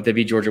undefeated. Hope they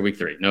beat Georgia week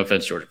 3. No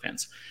offense, Georgia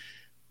fans.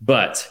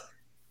 But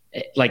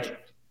like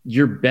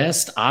your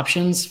best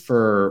options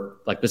for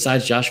like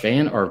besides Josh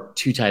Van are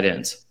 2 tight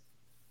ends.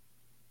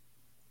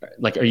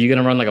 Like, are you going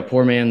to run like a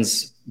poor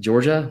man's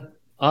Georgia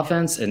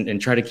offense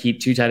and try to keep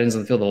 2 tight ends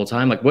on the field the whole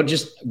time? Like what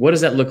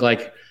does that look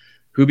like?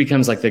 Who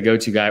becomes like the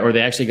go-to guy? Or are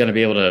they actually going to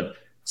be able to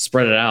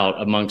spread it out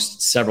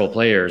amongst several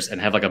players and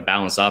have like a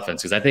balanced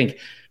offense? Because I think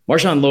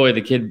Marshawn Lloyd,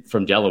 the kid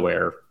from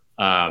Delaware,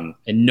 and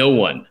no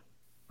one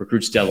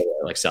recruits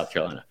Delaware like South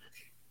Carolina.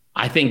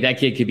 I think that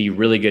kid could be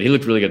really good. He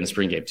looked really good in the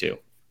spring game too.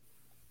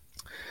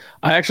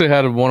 I actually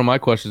had one of my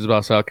questions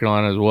about South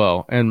Carolina as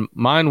well, and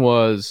mine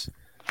was,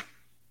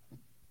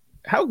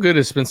 how good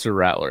is Spencer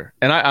Rattler?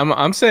 And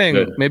I'm saying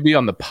Good. maybe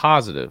on the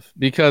positive,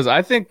 because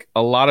I think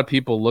a lot of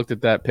people looked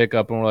at that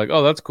pickup and were like,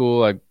 oh, that's cool,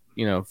 like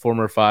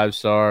former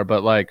 5-star,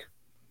 but like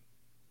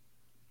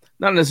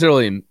not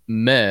necessarily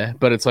meh,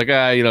 but it's like he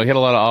had a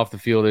lot of off the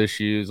field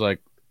issues. Like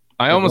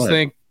I almost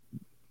think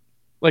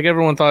like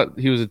everyone thought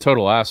he was a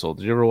total asshole.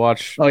 Did you ever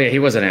watch? Oh yeah, he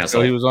was an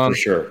asshole. he was on for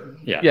sure.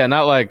 Yeah. Yeah,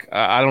 not like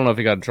I don't know if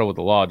he got in trouble with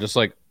the law. Just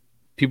like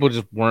people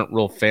just weren't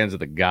real fans of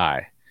the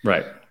guy.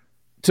 Right.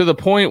 To the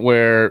point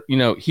where,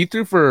 he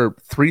threw for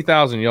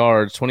 3,000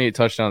 yards, 28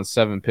 touchdowns,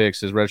 7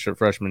 picks his redshirt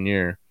freshman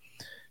year,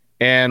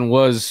 and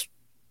was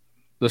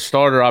the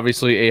starter,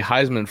 obviously a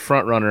Heisman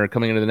front runner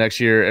coming into the next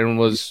year, and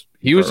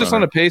he was just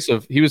on a pace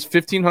of, he was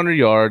 1,500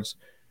 yards,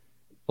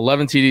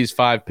 11 TDs,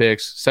 5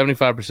 picks,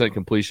 75%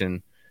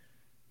 completion,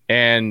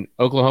 and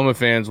Oklahoma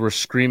fans were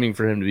screaming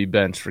for him to be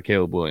benched for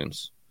Caleb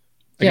Williams.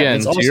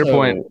 Again, to your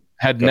point,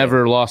 had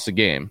never lost a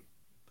game.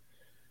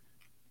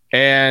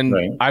 And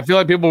Right. I feel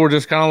like people were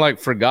just kind of like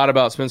forgot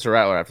about Spencer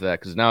Rattler after that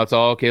because now it's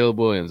all Caleb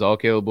Williams,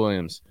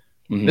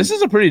 Mhm. This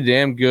is a pretty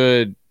damn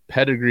good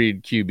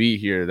pedigreed QB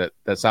here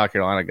that South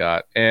Carolina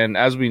got. And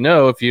as we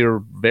know, if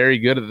you're very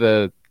good at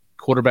the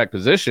quarterback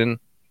position,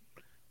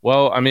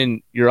 well, I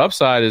mean, your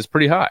upside is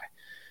pretty high.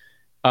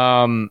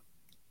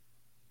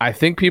 I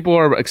think people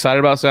are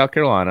excited about South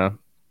Carolina.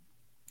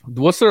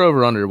 What's their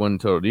over-under win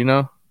total? Do you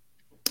know?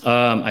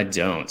 I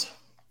don't.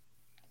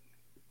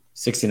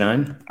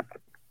 69.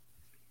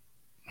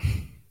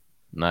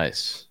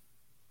 Nice.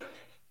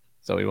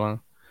 So we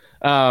want.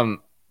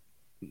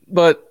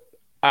 But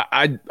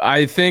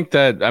I think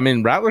that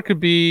Rattler could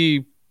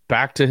be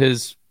back to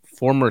his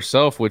former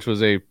self, which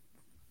was a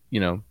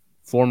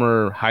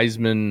former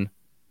Heisman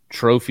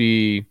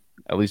Trophy,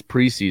 at least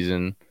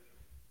preseason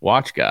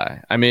watch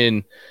guy.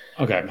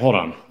 Okay, hold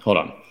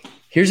on.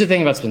 Here's the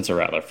thing about Spencer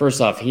Rattler.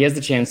 First off, he has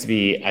the chance to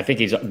be, I think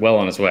he's well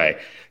on his way,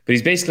 but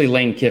he's basically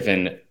Lane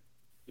Kiffin,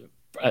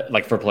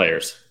 like for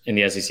players in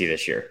the SEC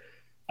this year.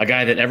 A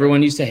guy that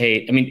everyone used to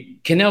hate. I mean,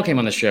 Cannell came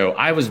on the show.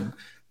 I was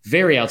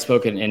very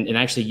outspoken and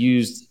actually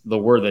used the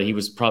word that he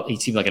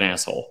seemed like an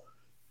asshole,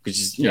 which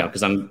is,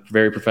 because I'm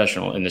very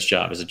professional in this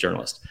job as a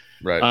journalist.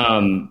 Right.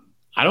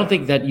 I don't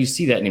think that you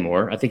see that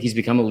anymore. I think he's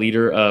become a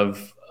leader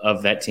of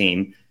that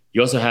team.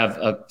 You also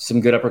have some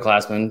good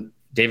upperclassmen.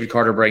 David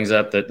Carter brings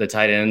up the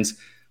tight ends,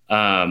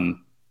 and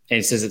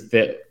he says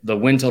that the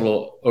win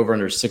total over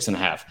under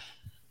 6.5.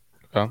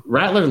 Okay.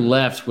 Rattler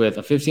left with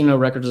a 15-0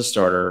 record as a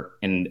starter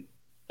and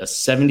a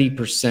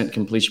 70%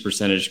 completion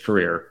percentage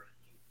career.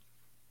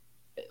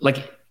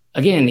 Like,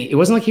 again, it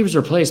wasn't like he was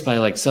replaced by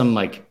like some,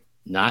 like,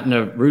 not in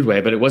a rude way,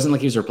 but it wasn't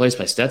like he was replaced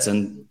by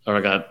Stetson or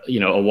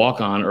a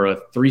walk-on or a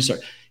 3-star.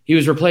 He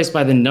was replaced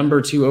by the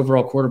number 2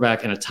 overall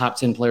quarterback and a top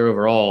 10 player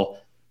overall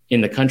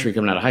in the country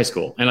coming out of high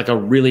school, and like a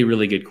really,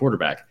 really good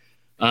quarterback.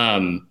 I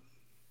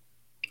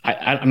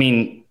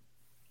mean,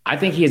 I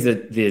think he has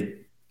the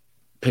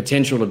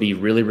potential to be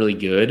really, really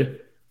good.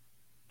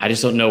 I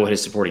just don't know what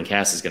his supporting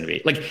cast is going to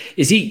be. Like,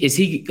 is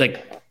he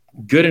like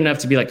good enough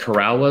to be like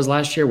Corral was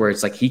last year, where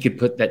it's like he could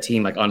put that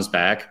team like on his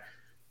back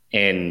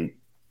and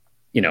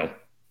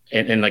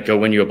and like go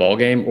win you a ball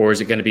game? Or is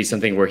it going to be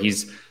something where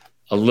he's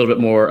a little bit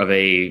more of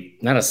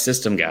not a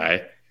system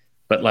guy,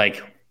 but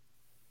like,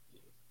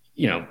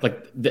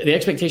 like the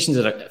expectations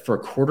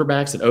for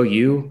quarterbacks at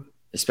OU,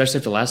 especially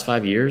after the last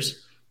 5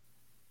 years,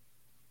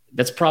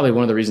 that's probably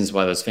one of the reasons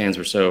why those fans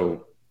were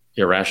so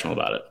irrational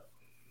about it.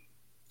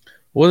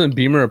 Wasn't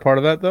Beamer a part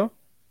of that though?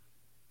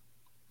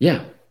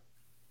 Yeah.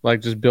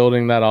 Like just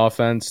building that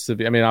offense to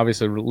be, I mean,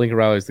 obviously Lincoln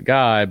Riley's the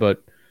guy,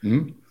 but I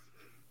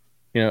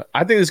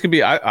think this could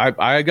be,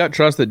 I got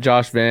trust that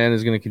Josh Vann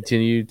is going to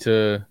continue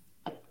to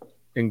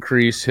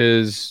increase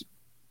his,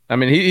 I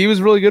mean, he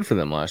was really good for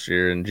them last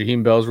year, and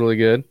Jaheim Bell's really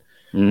good.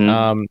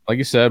 Mm-hmm. Like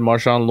you said,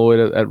 Marshawn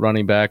Lloyd at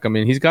running back. I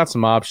mean, he's got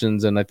some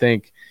options, and I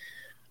think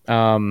they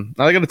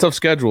got a tough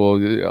schedule,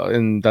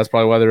 and that's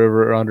probably why they're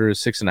over under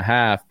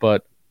 6.5.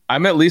 But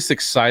I'm at least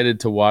excited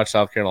to watch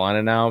South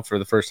Carolina now for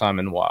the first time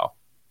in a while.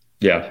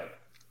 Yeah,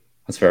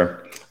 that's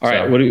fair. All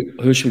right,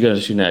 who should we go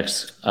to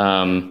next?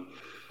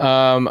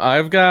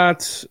 I've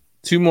got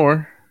 2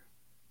 more.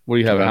 What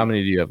do you have? Okay. How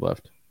many do you have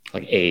left?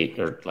 Like 8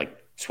 or like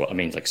 12. I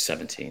mean, it's like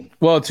 17.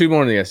 Well, 2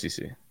 more in the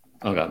SEC.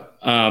 Okay.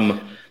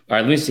 All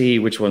right, let me see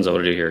which ones I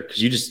want to do here,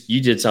 because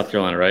you did South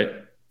Carolina, right?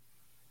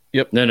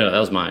 Yep. No, that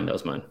was mine.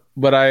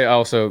 But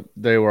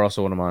they were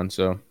also one of mine,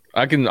 so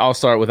I'll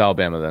start with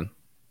Alabama then.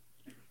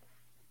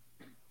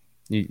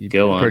 You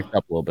go on. Perked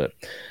up a little bit.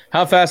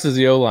 How fast is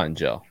the O-line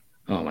gel?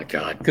 Oh my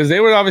God! Because they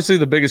were obviously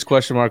the biggest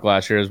question mark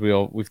last year, as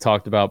we've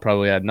talked about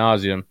probably ad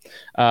nauseum.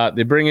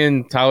 They bring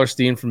in Tyler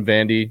Steen from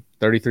Vandy,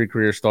 33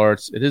 career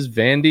starts. It is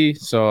Vandy,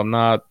 so I'm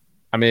not.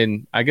 I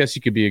mean, I guess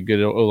you could be a good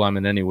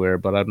O-lineman anywhere,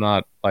 but I'm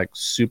not like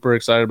super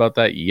excited about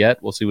that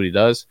yet. We'll see what he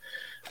does.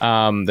 They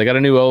got a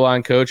new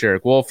O-line coach,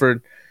 Eric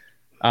Wolford.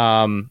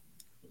 Bama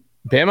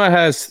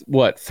has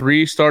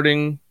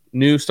 3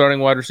 new starting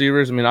wide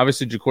receivers. I mean,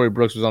 obviously Ja'Cory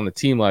Brooks was on the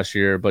team last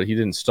year, but he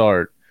didn't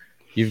start.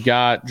 You've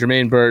got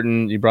Jermaine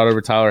Burton. You brought over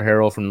Tyler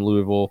Harrell from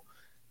Louisville.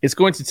 It's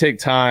going to take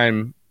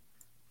time,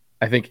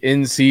 I think,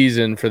 in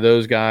season for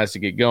those guys to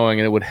get going,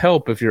 and it would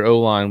help if your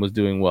O-line was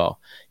doing well.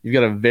 You've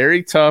got a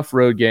very tough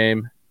road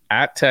game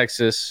at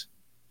Texas,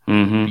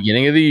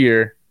 beginning of the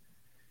year.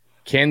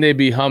 Can they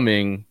be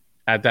humming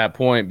at that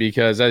point?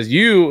 Because as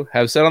you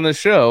have said on this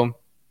show,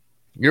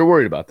 you're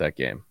worried about that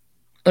game.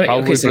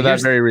 Probably for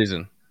that very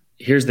reason.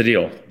 Here's the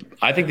deal.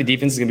 I think the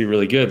defense is going to be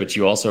really good, but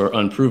you also are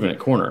unproven at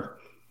corner,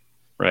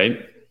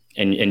 right?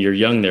 And you're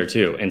young there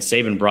too. And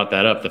Saban brought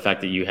that up, the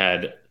fact that you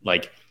had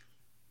like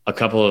a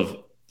couple of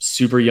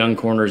super young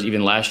corners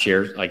even last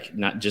year, like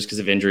not just because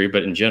of injury,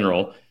 but in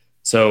general.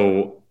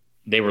 So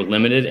they were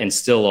limited and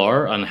still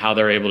are on how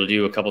they're able to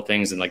do a couple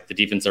things and like the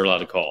defense they're allowed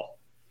to call.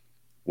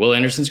 Will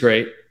Anderson's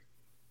great.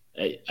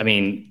 I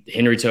mean,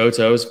 Henry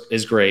To'o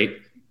is great.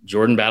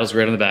 Jordan Battle's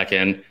great on the back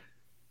end.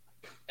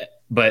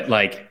 But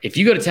like, if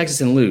you go to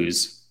Texas and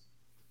lose,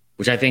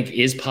 which I think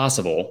is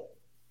possible,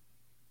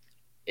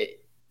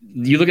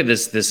 you look at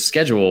this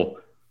schedule,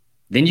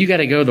 then you got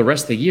to go the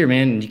rest of the year,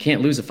 man, and you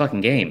can't lose a fucking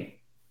game.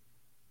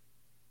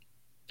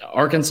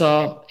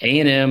 Arkansas,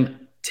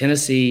 A&M,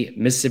 Tennessee,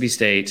 Mississippi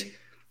State,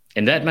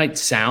 and that might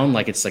sound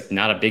like it's like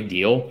not a big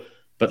deal,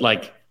 but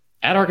like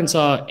at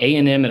Arkansas,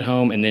 A&M at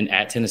home, and then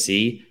at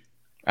Tennessee,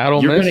 at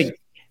Ole Miss.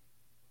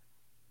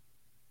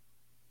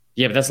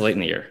 Yeah, but that's late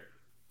in the year.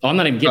 Oh, I'm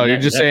not even getting. You're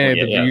just saying.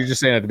 You're just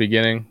saying at the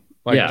beginning,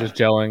 like just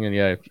gelling,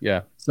 and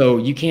yeah. So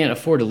you can't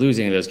afford to lose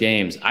any of those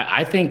games.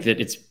 I think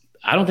that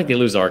I don't think they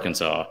lose to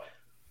Arkansas,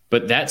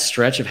 but that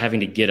stretch of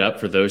having to get up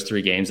for those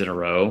 3 games in a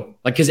row,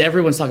 like because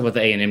everyone's talking about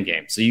the A&M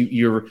game, so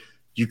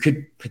you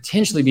could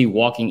potentially be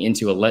walking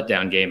into a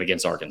letdown game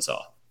against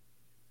Arkansas.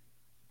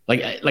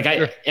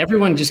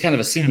 Everyone just kind of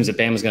assumes that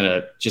Bama's going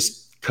to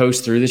just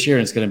coast through this year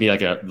and it's going to be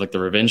like the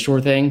revenge tour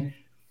thing.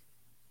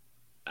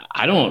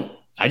 I don't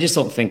I just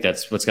don't think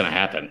that's what's going to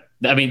happen.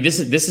 I mean, this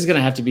is going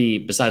to have to be,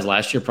 besides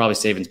last year, probably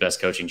Saban's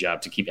best coaching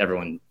job to keep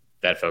everyone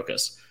that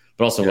focus.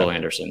 But also Will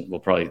Anderson will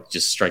probably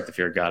just strike the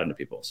fear of God into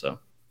people. So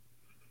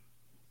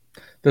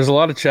There's a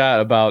lot of chat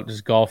about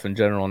just golf in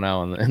general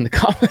now in the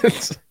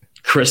comments.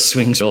 Chris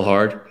swings real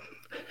hard.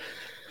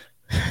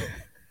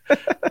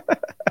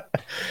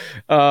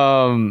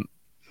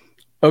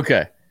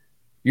 Okay,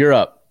 you're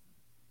up.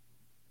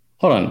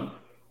 Hold on.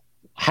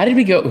 How did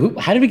we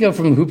go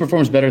from who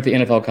performs better at the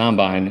NFL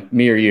Combine,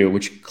 me or you,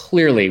 which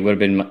clearly would have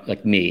been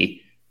like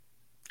me?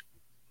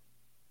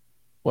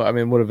 Well, I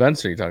mean, what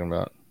events are you talking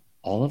about?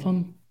 All of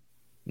them?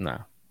 No.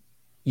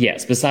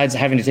 Yes. Besides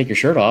having to take your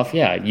shirt off,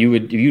 yeah,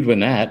 you'd win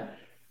that.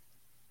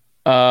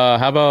 How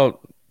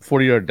about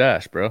 40-yard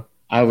dash, bro?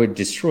 I would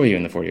destroy you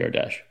in the 40-yard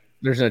dash.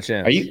 There's no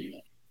chance. Are you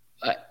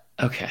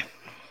okay?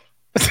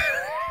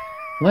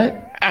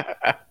 What?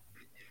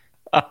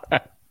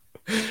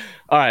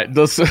 All right.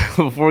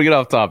 Before we get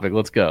off topic,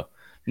 let's go.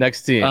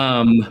 Next team.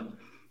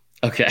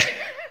 Okay.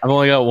 I've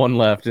only got one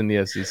left in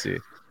the SEC.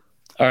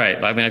 All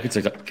right. I mean, I could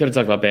have talked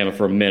about Bama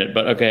for a minute,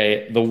 but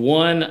okay. The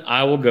one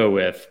I will go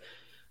with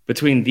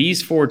between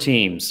these four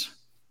teams,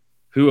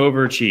 who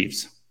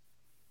overachieves?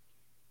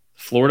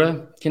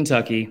 Florida,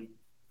 Kentucky,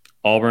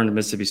 Auburn,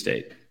 Mississippi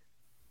State.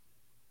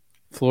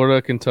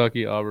 Florida,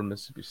 Kentucky, Auburn,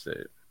 Mississippi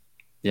State.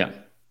 Yeah.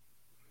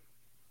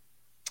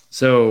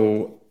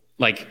 So,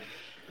 like,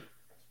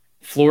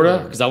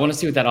 Florida, because I want to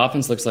see what that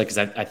offense looks like,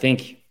 because I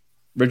think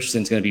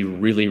Richardson's going to be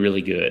really,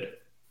 really good.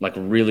 Like,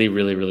 really,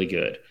 really, really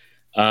good.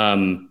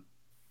 And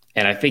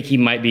I think that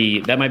might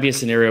be a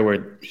scenario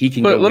where he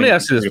can go. But let me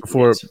ask you this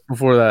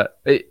before that.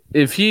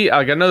 If he,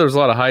 like, I know there's a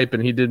lot of hype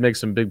and he did make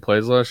some big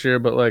plays last year,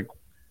 but, like,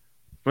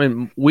 I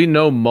mean, we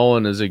know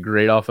Mullen is a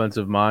great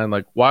offensive mind.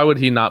 Like, why would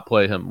he not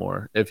play him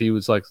more if he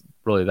was, like,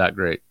 really that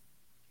great?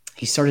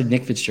 He started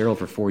Nick Fitzgerald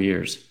for 4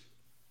 years.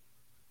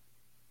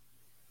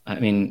 I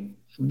mean,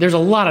 there's a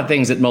lot of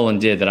things that Mullen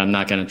did that I'm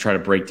not going to try to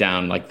break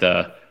down, like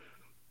the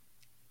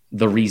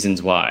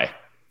reasons why.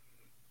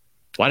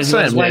 Why does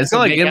it's not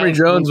like Emory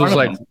Jones was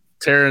like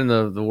tearing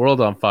the world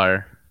on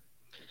fire.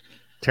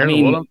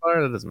 The world on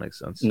fire? That doesn't make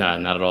sense. No,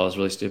 not at all. It's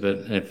really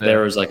stupid. And if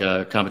there was like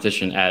a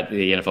competition at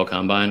the NFL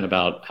Combine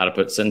about how to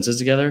put sentences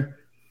together,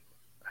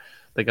 I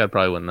think I'd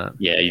probably win that.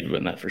 Yeah, you'd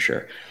win that for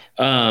sure.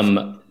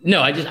 No,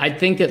 I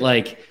think that,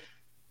 like,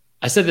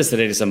 I said this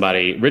today to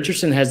somebody.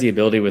 Richardson has the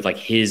ability with, like,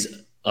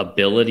 his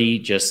ability,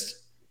 just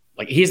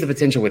like he has the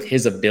potential with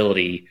his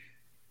ability.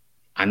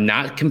 I'm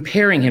not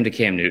comparing him to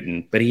Cam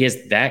Newton, but he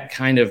has that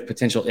kind of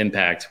potential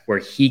impact where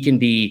he can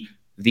be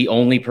the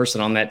only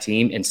person on that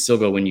team and still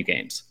go win you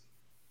games.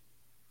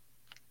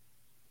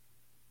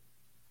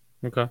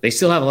 Okay. They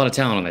still have a lot of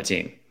talent on that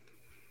team.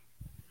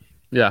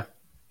 Yeah,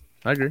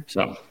 I agree.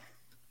 So,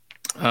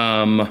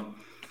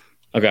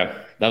 okay,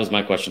 that was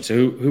my question.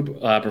 So who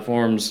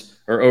performs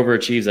or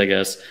overachieves, I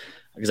guess,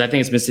 because I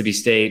think it's Mississippi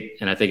State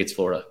and I think it's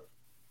Florida.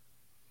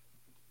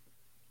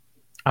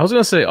 I was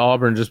going to say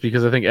Auburn just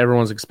because I think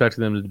everyone's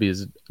expecting them to be a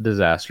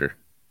disaster.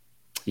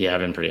 Yeah, I've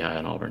been pretty high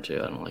on Auburn too.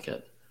 I don't like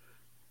it.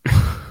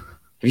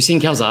 Have you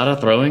seen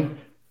Calzada throwing?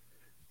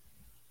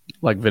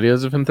 Like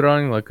videos of him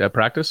throwing, like at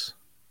practice?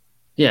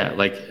 Yeah,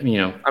 like, you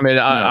know. I mean,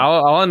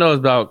 all I know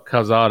about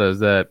Calzada is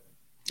that.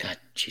 God,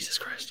 Jesus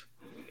Christ.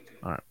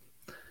 All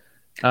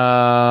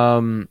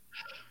right.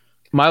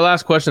 My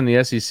last question in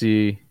the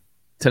SEC,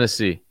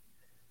 Tennessee.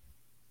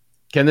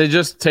 Can they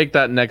just take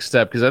that next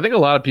step? Because I think a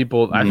lot of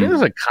people, I think there's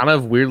like kind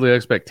of weirdly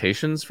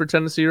expectations for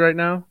Tennessee right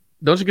now.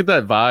 Don't you get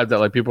that vibe that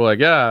like people are like,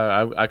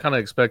 yeah, I kind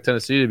of expect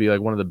Tennessee to be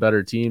like one of the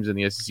better teams in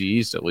the SEC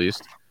East at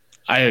least.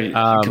 I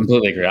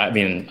completely agree. I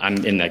mean,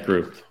 I'm in that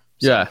group.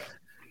 So. Yeah.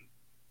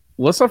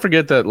 Let's not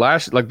forget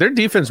that their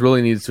defense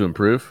really needs to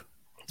improve.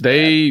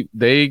 They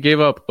gave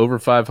up over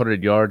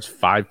 500 yards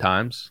 5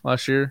 times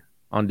last year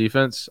on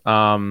defense.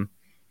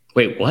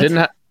 Wait, what?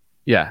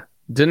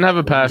 Didn't have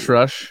a pass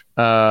rush.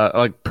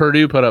 Like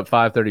Purdue put up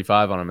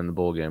 535 on them in the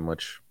bowl game,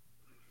 which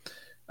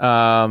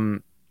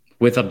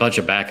with a bunch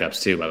of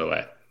backups too, by the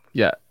way.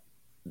 Yeah.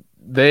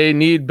 They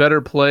need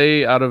better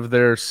play out of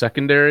their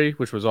secondary,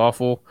 which was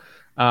awful.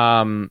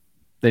 They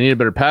need a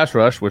better pass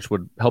rush, which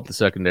would help the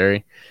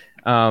secondary.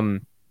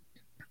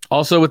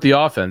 Also with the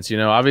offense, you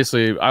know,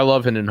 obviously I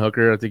love Hendon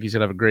Hooker. I think he's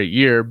going to have a great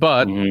year,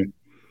 but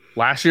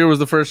last year was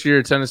the first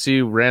year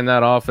Tennessee ran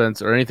that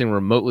offense or anything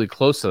remotely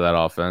close to that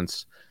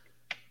offense.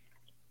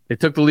 They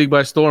took the league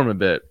by storm a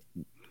bit.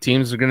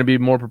 Teams are going to be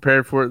more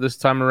prepared for it this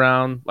time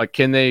around. Like,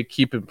 can they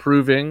keep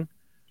improving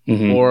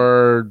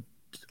or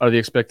are the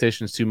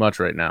expectations too much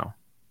right now?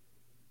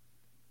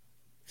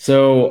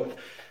 So,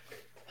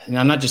 and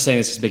I'm not just saying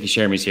this is Mickey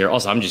Shereme's here.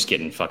 Also, I'm just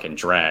getting fucking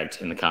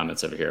dragged in the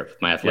comments over here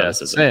with my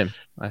athleticism. Yeah, same.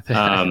 I think.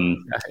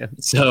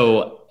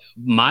 So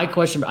my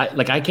question,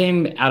 I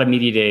came out of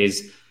media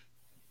days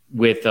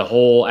with the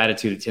whole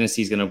attitude that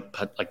Tennessee's going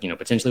to,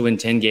 potentially win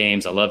 10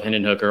 games. I love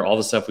Hendon Hooker, all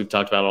the stuff we've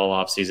talked about all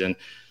offseason.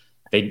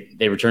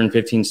 They returned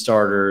 15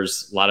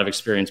 starters, a lot of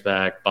experience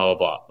back, blah, blah,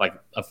 blah. Like,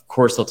 of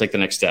course, they'll take the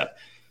next step.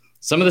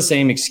 Some of the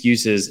same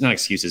excuses, not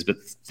excuses, but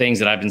things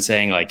that I've been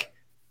saying, like,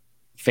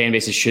 fan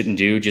bases shouldn't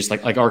do. Just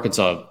like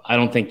Arkansas, I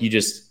don't think you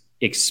just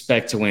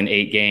expect to win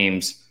 8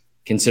 games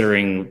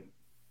considering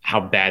how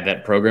bad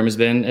that program has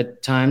been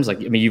at times. Like,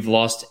 I mean, you've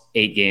lost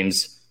 8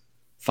 games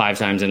 5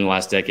 times in the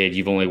last decade.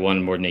 You've only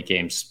won more than 8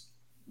 games,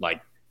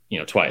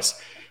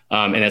 twice.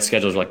 And that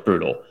schedule is like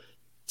brutal.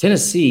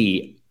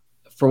 Tennessee,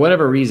 for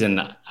whatever reason,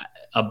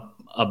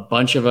 a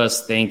bunch of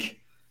us think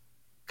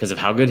because of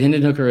how good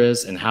Hendon Hooker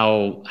is and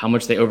how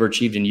much they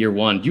overachieved in year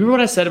 1. Do you remember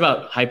what I said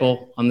about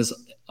Heupel on this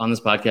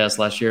podcast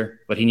last year?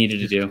 What he needed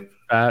to do?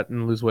 Fat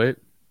and lose weight.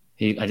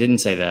 I didn't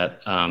say that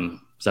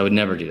because I would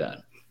never do that.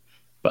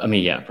 But I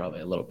mean, yeah,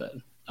 probably a little bit.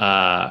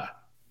 I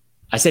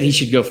said he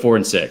should go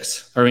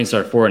 4-6.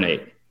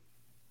 4-8.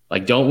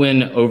 Like, don't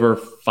win over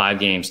 5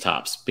 games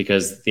tops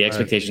because the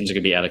expectations are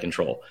going to be out of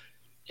control.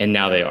 And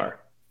now they are.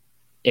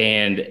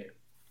 And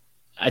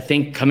I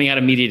think coming out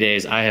of media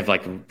days, I have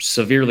like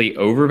severely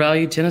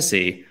overvalued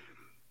Tennessee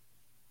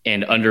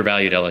and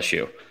undervalued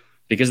LSU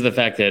because of the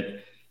fact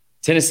that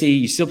Tennessee,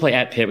 you still play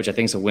at Pitt, which I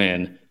think is a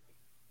win.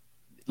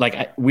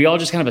 Like, we all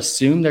just kind of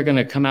assume they're going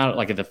to come out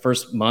like at the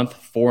first month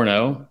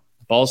 4-0.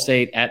 Ball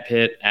State, at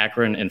Pitt,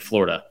 Akron, and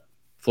Florida.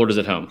 Florida's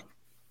at home.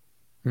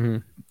 Mm-hmm.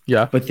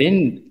 Yeah. But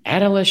then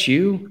at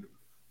LSU,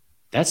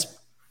 that's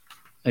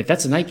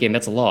a night game.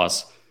 That's a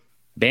loss.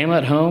 Bama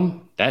at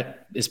home,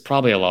 that is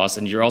probably a loss.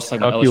 And you're also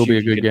talking about LSU. Kentucky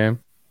will be a good game.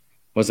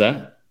 What's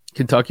that?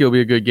 Kentucky will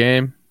be a good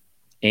game.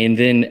 And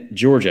then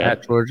Georgia.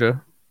 At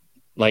Georgia.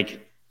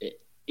 Like,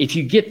 if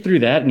you get through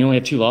that and you only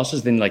have 2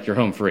 losses, then like you're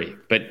home free.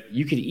 But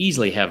you could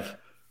easily have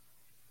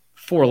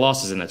 4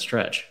 losses in that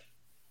stretch.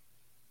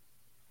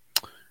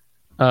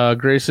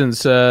 Grayson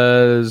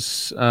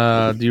says,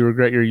 do you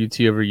regret your UT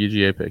over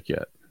UGA pick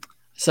yet?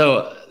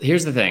 So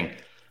here's the thing.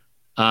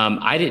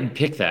 I didn't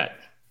pick that.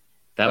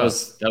 That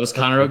was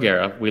Connor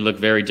O'Gara. We look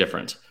very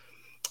different.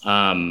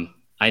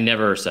 I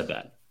never said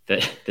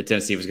that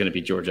Tennessee was going to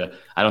beat Georgia.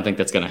 I don't think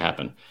that's going to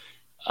happen.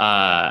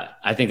 I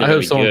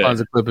hope someone finds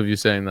a clip of you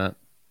saying that.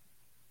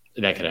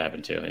 That could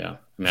happen too. Yeah. I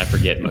mean, I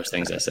forget most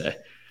things I say.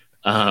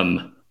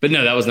 But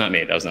no, that was not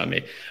me.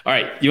 All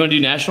right. You want to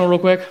do national real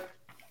quick?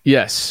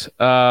 Yes.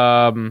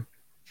 Some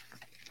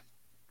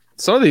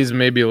of these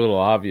may be a little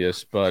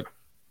obvious, but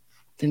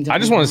I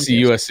just want to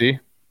see USC.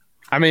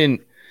 I mean,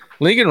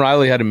 Lincoln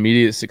Riley had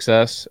immediate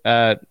success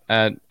at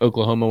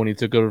Oklahoma when he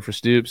took over for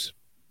Stoops.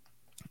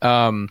 You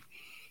want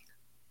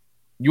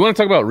to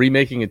talk about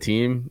remaking a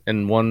team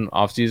in one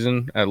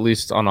offseason, at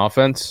least on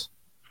offense?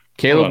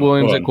 Caleb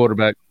Williams at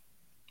quarterback.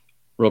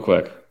 Real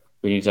quick.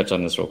 We need to touch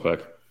on this real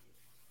quick.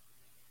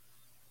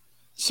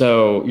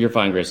 So you're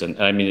fine, Grayson.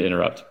 I didn't mean to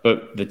interrupt,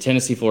 but the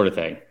Tennessee-Florida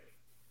thing,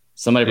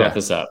 somebody brought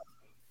this up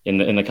in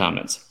the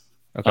comments.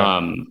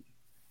 Okay.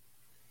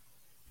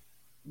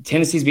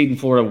 Tennessee's beaten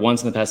Florida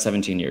once in the past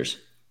 17 years.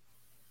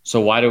 So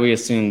why do we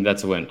assume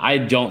that's a win? I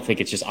don't think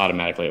it's just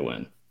automatically a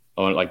win.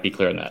 I want to be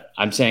clear on that.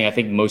 I'm saying I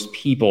think most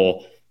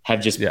people have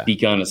just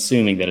begun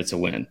assuming that it's a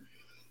win.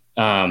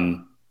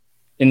 In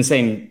the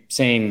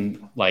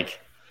same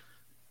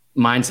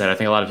mindset, I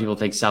think a lot of people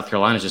think South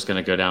Carolina is just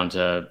going to go down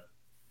to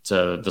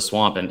the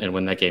Swamp and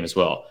win that game as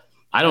well.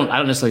 I don't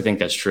necessarily think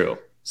that's true.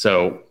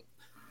 So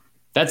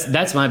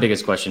that's my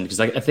biggest question,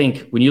 because I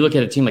think when you look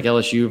at a team like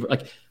LSU,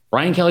 like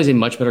Brian Kelly's a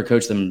much better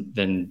coach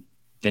than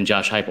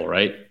Josh Heupel,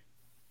 right?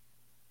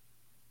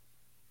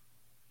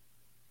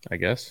 I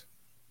guess.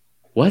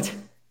 What?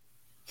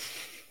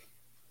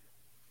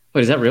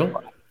 Wait, is that real?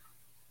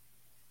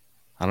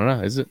 I don't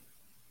know. Is it?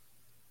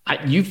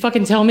 You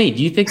fucking tell me.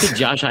 Do you think that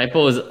Josh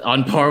Heupel is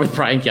on par with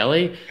Brian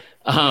Kelly?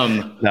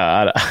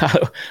 No,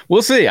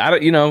 we'll see.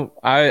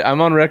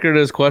 I'm on record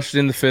as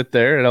questioning the fit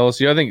there at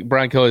LSU. I think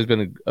Brian Kelly's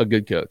been a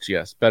good coach.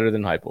 Yes, better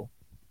than Heupel.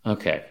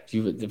 Okay,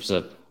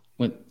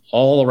 went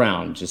all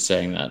around just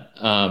saying that.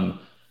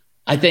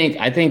 I think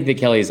that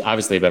Kelly is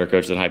obviously a better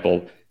coach than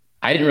Heupel.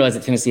 I didn't realize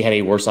that Tennessee had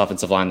a worse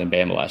offensive line than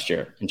Bama last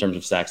year in terms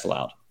of sacks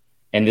allowed.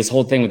 And this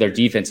whole thing with their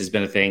defense has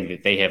been a thing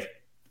that they have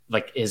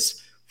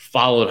is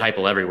followed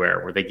Heupel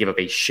everywhere, where they give up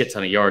a shit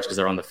ton of yards because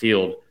they're on the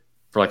field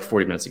for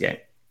 40 minutes a game.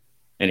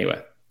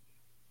 Anyway.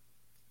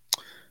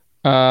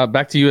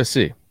 Back to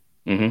USC.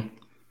 Mm-hmm.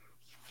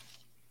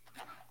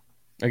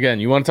 Again,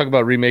 you want to talk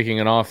about remaking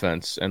an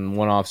offense in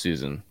one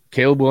offseason.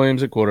 Caleb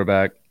Williams at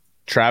quarterback,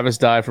 Travis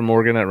Dye from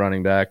Oregon at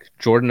running back,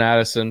 Jordan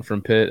Addison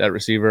from Pitt at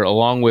receiver,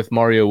 along with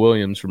Mario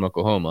Williams from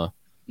Oklahoma.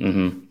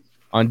 Mm-hmm.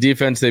 On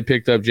defense, they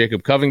picked up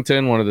Jacob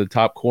Covington, one of the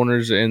top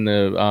corners in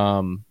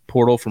the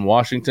portal from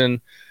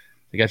Washington.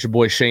 They got your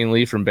boy Shane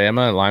Lee from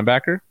Bama at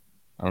linebacker.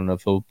 I don't know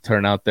if he'll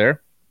turn out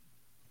there.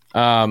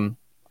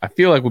 I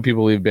feel like when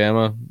people leave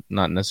Bama,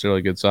 not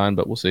necessarily a good sign,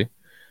 but we'll see.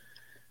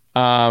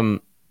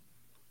 Saban's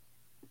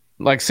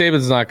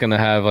not going to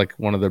have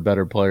one of their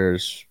better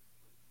players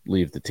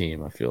leave the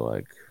team, I feel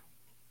like.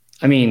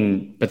 I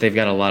mean, but they've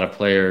got a lot of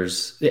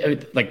players.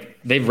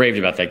 They've raved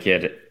about that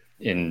kid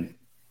in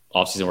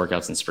offseason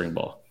workouts and spring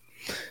ball.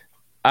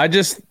 Look,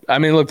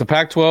 the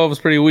Pac-12 is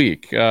pretty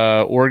weak.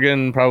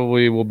 Oregon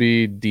probably will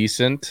be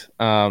decent.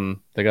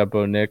 They got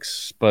Bo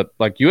Nix, but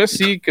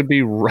USC could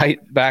be right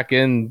back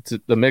into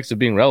the mix of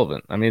being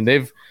relevant. I mean,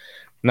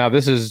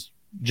 this is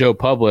Joe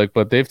Public,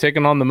 but they've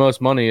taken on the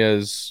most money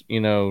as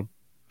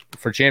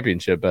for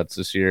championship bets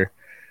this year.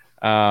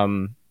 Yeah,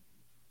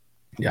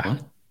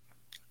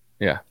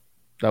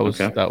 that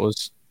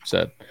was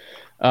said.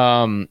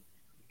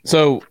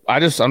 So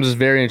I'm just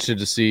very interested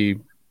to see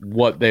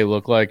what they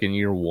look like in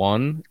year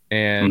one,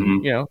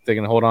 and if they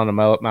can hold on to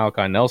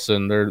Malachi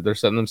Nelson, they're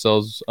setting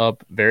themselves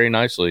up very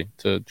nicely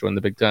to join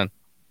the Big Ten.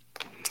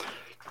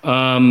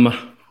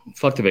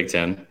 Fuck the Big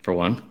Ten for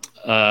one.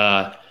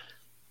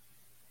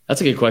 That's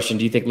a good question.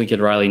 Do you think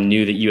Lincoln Riley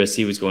knew that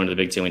USC was going to the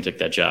Big Ten when he took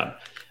that job?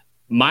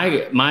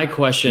 My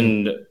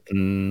question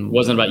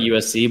wasn't about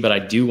USC, but I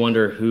do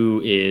wonder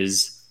who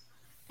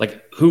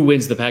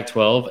wins the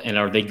Pac-12, and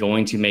are they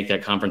going to make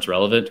that conference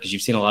relevant? Because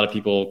you've seen a lot of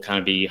people kind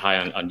of be high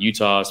on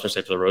Utah,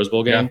 especially after the Rose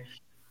Bowl game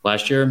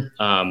last year.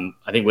 I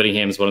think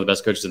Whittingham is one of the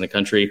best coaches in the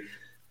country.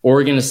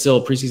 Oregon is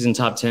still preseason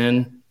top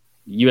 10.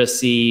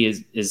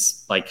 USC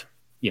is like,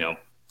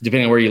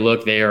 depending on where you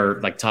look, they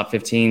are like top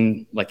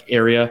 15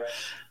 area.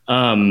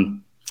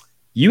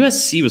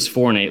 USC was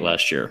 4-8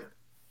 last year.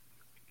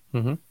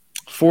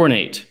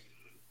 4-8.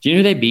 Do you know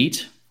who they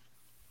beat?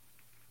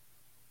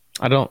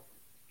 I don't.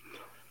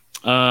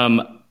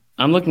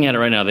 I'm looking at it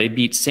right now. They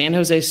beat San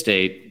Jose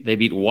State. They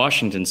beat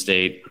Washington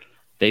State.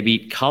 They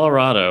beat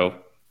Colorado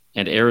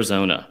and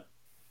Arizona.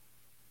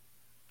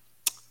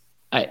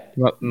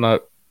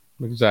 Not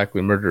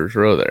exactly murderer's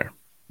row there.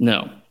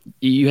 No.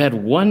 You had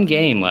one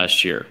game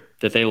last year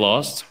that they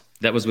lost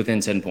that was within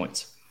 10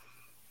 points.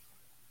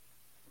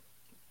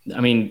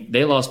 I mean,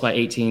 they lost by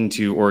 18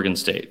 to Oregon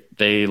State.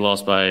 They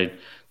lost by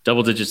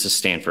double digits to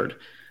Stanford.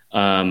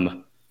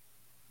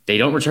 They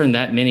don't return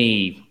that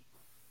many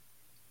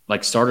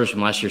starters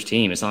from last year's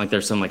team. It's not like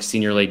there's some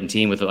senior laden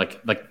team with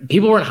like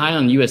people weren't high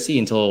on USC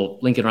until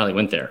Lincoln Riley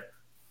went there.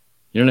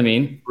 You know what I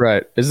mean?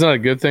 Right. Isn't that a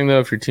good thing though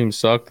if your team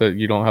sucked that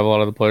you don't have a lot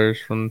of the players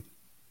from?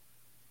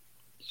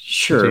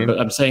 Sure,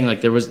 but I'm saying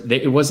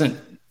it wasn't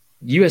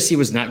USC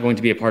was not going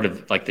to be a part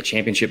of the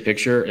championship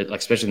picture,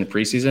 especially in the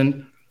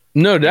preseason.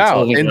 No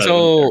doubt.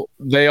 Until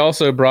they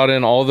also brought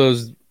in all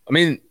those. I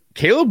mean,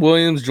 Caleb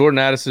Williams, Jordan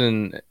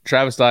Addison,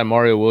 Travis Dye,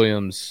 Mario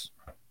Williams.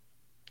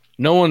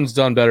 No one's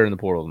done better in the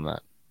portal than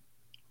that.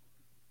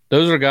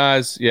 Those are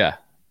guys, yeah.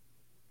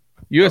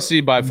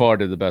 USC by far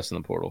did the best in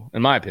the portal,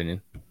 in my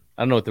opinion.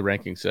 I don't know what the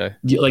rankings say.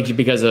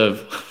 Because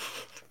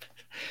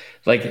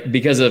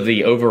of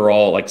the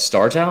overall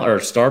star talent or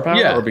star power?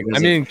 Yeah, or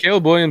because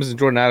Caleb Williams and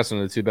Jordan Addison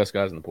are the two best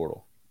guys in the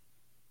portal.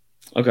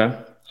 Okay.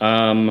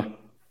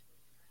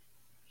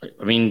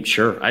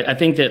 Sure. I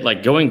think that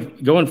going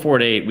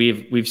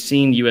 4-8, we've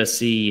seen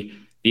USC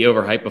be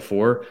overhyped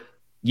before.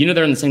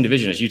 They're in the same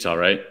division as Utah,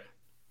 right?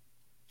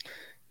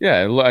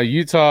 Yeah,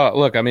 Utah.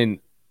 Look,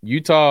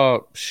 Utah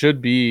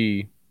should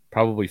be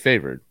probably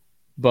favored,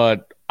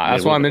 but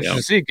that's why I'm interested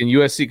to see can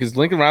USC, because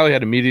Lincoln Riley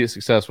had immediate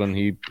success when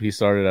he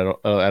started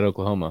at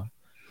Oklahoma.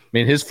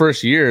 His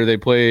first year they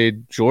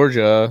played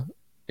Georgia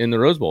in the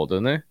Rose Bowl,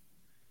 didn't they?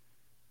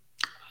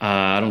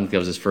 I don't think that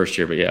was his first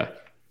year, but yeah.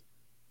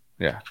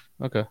 Yeah.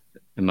 Okay.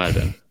 It might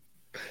have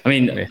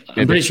been.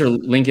 I'm pretty sure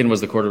Lincoln was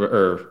the quarterback,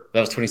 or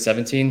that was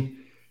 2017.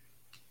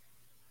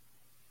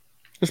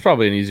 There's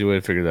probably an easy way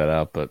to figure that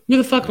out, but who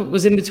the fuck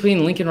was in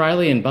between Lincoln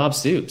Riley and Bob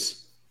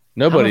Stoops?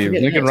 Nobody.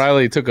 Lincoln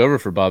Riley took over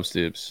for Bob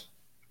Stoops.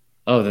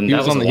 Oh, then he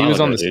was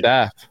on the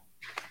staff.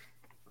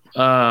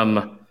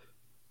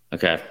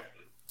 Okay.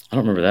 I don't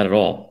remember that at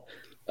all.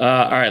 All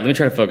right, let me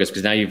try to focus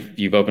because now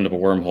you've opened up a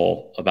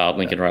wormhole about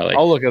Lincoln Riley.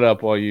 I'll look it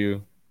up while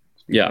you.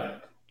 Yeah,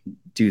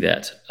 do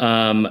that.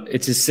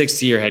 It's his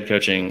 6th year head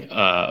coaching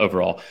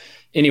overall.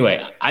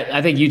 Anyway,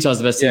 I think Utah's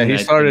the best team. Yeah,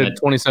 he started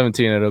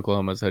 2017 at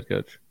Oklahoma as head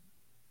coach.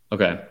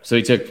 Okay, so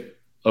he took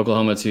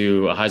Oklahoma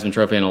to a Heisman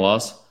Trophy and a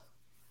loss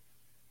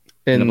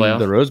in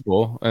the Rose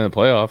Bowl and the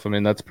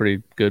playoff. That's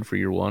pretty good for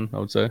year one, I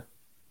would say.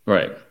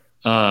 Right.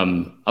 I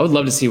would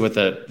love to see what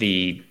I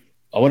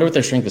wonder what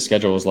their strength of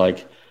schedule was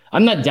like.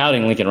 I'm not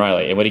doubting Lincoln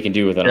Riley and what he can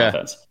do with an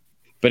offense.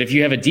 But if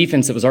you have a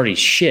defense that was already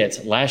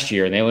shit last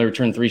year and they only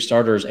returned 3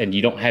 starters and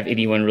you don't have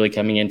anyone really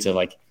coming in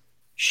to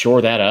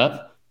shore that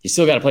up, you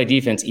still got to play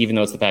defense even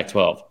though it's the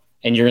Pac-12.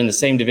 And you're in the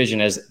same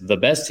division as the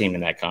best team in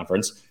that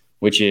conference,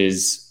 which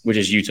is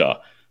Utah.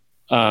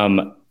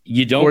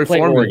 You don't Corey play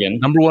Foreman, Oregon.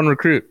 Number 1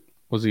 recruit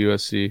was a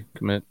USC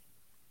commit.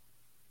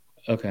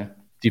 Okay.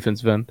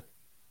 Defensive end.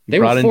 They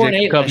were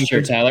 4-8 last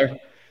year, Tyler.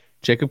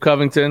 Jacob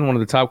Covington, one of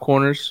the top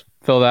corners,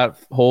 fill that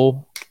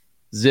hole,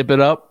 zip it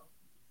up.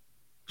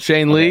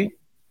 Shane Lee,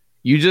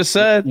 you just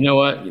said. You know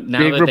what? Now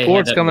big that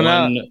reports coming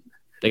out.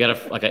 They got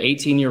an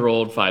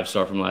 18-year-old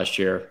 5-star from last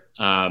year,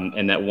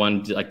 and that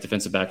one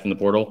defensive back from the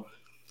portal.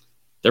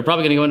 They're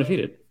probably going to go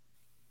undefeated.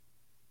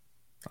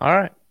 All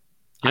right.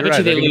 I bet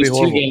you they lose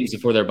 2 games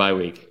before their bye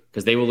week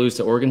because they will lose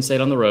to Oregon State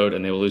on the road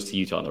and they will lose to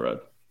Utah on the road.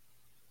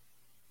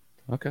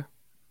 Okay.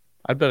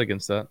 I'd bet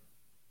against that.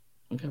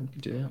 Okay, we can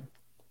do that.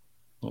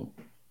 A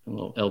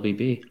little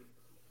LBB.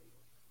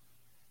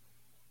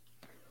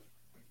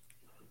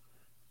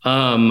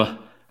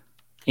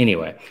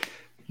 Anyway,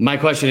 my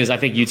question is, I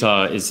think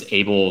Utah is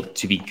able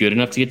to be good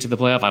enough to get to the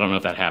playoff. I don't know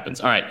if that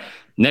happens. All right.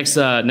 Next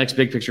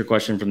big picture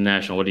question from the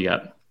National. What do you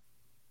got?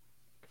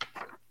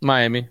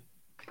 Miami.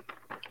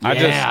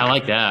 I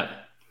like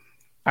that.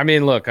 I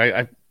mean, look,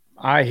 I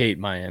hate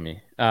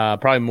Miami.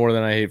 Probably more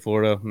than I hate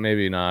Florida.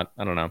 Maybe not.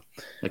 I don't know.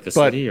 Like the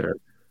city, or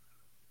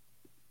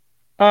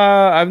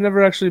I've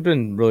never actually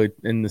been really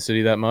in the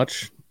city that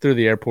much through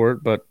the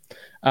airport, but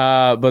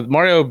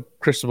Mario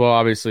Cristobal,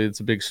 obviously, it's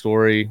a big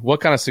story. What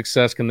kind of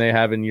success can they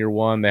have in year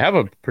one? They have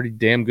a pretty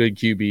damn good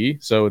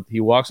QB, so he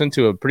walks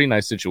into a pretty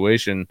nice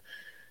situation.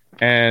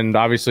 And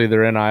obviously,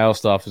 their NIL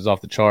stuff is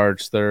off the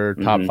charts. They're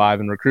top 5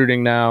 in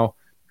recruiting now.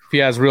 If he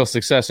has real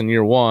success in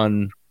year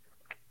one,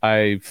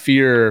 I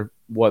fear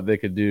what they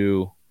could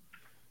do.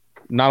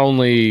 Not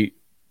only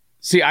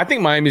I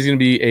think Miami's going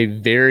to be a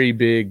very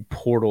big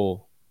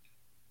portal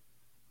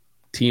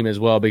team as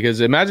well,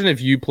 because imagine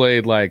if you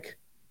played like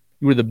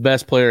you were the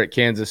best player at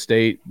Kansas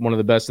State, one of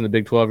the best in the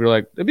Big 12. You're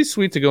like, it'd be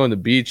sweet to go on the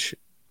beach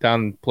down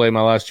and play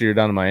my last year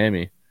down in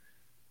Miami.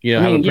 You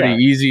know, have a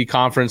pretty easy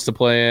conference to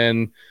play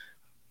in,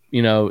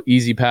 you know,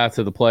 easy path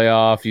to the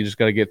playoff. You just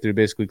got to get through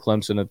basically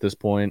Clemson at this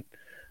point.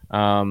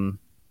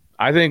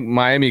 I think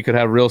Miami could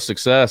have real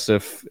success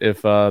if they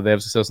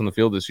have success on the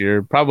field this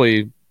year.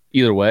 Probably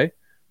either way,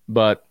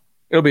 but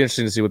it'll be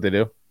interesting to see what they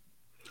do.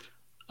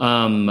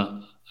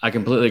 I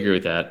completely agree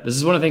with that. This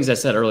is one of the things I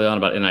said early on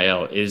about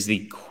NIL. It is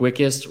the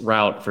quickest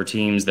route for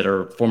teams that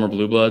are former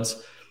blue bloods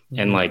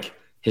and like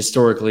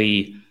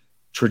historically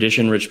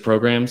tradition-rich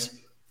programs.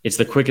 It's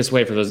the quickest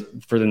way for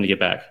them to get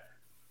back,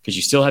 because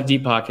you still have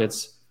deep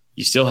pockets.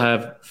 You still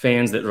have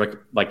fans that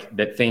like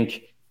that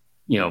think,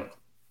 you know,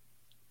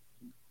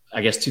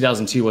 I guess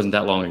 2002 wasn't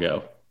that long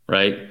ago,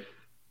 right?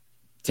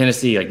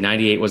 Tennessee, like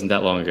 98 wasn't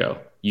that long ago.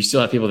 You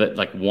still have people that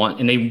like want,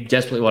 and they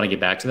desperately want to get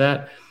back to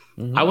that.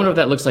 I wonder if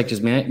that looks like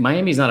just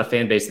Miami's not a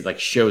fan base that like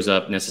shows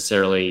up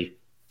necessarily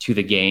to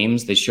the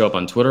games. They show up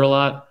on Twitter a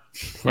lot.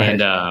 Right.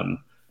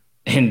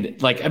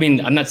 And like, I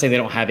mean, I'm not saying they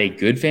don't have a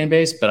good fan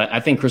base, but I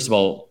think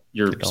Cristobal,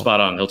 you're spot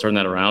on. He'll turn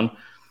that around.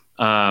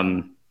 I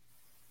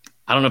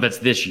don't know if that's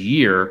this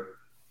year.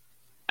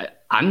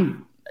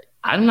 I'm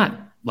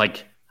not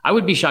like, I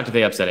would be shocked if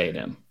they upset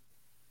A&M.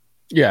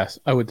 Yes,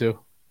 I would too.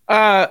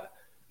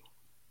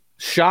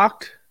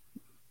 Shocked?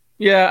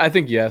 Yeah, I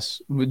think yes.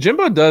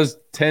 Jimbo does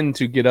tend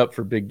to get up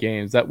for big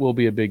games. That will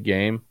be a big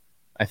game,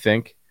 I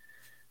think.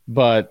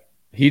 But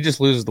he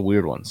just loses the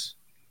weird ones.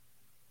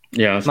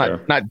 Yeah, that's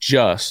fair. Not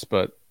just,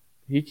 but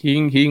he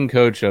can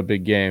coach a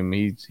big game.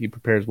 He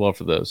prepares well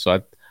for those.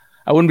 So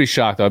I wouldn't be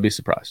shocked. I'd be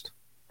surprised.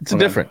 It's a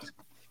difference.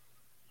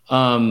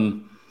 All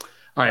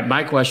right,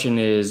 my question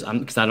is,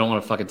 because I don't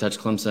want to fucking touch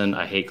Clemson.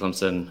 I hate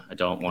Clemson. I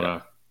don't want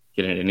to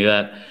get into any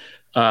of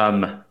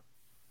that.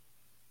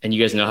 And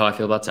you guys know how I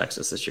feel about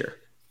Texas this year.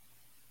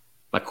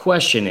 My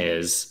question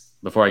is,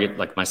 before I get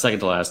like my second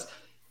to last,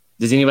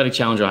 does anybody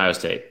challenge Ohio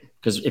State?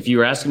 Because if you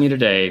were asking me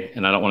today,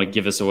 and I don't want to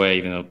give this away,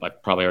 even though I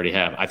probably already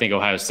have, I think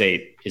Ohio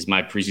State is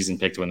my preseason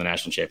pick to win the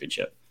national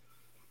championship.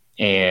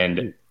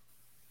 And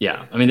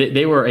yeah, I mean,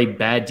 they were a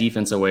bad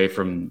defense away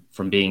from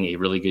being a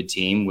really good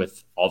team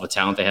with all the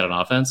talent they had on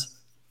offense,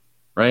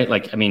 right?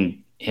 Like, I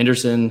mean,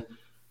 Henderson,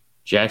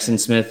 Jackson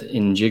Smith,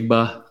 and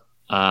Jigba,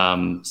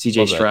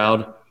 CJ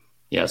Stroud.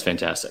 Yeah, it's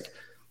fantastic.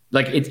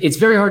 Like, it's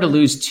very hard to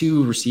lose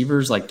two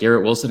receivers like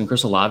Garrett Wilson and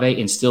Chris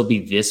Olave and still be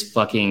this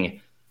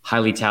fucking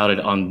highly touted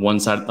on one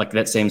side, like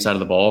that same side of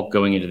the ball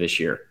going into this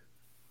year.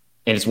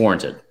 And it's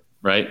warranted,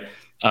 right?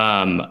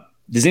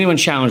 Does anyone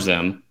challenge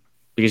them?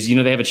 Because, you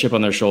know, they have a chip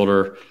on their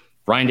shoulder.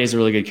 Ryan Day's a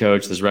really good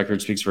coach. This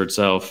record speaks for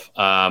itself.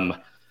 I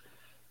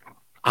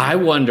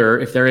wonder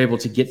if they're able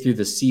to get through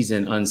the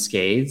season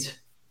unscathed,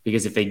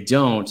 because if they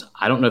don't,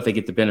 I don't know if they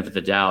get the benefit of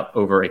the doubt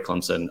over a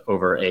Clemson,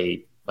 over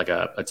a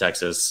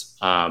Texas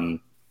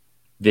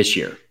this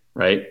year,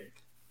 right?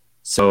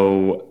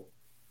 So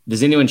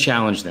does anyone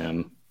challenge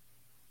them?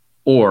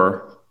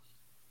 Or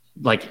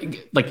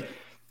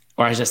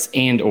or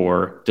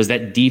does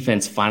that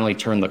defense finally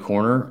turn the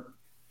corner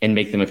and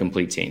make them a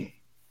complete team?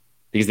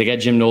 Because they got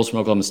Jim Knowles from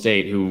Oklahoma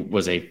State, who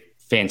was a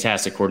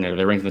fantastic coordinator.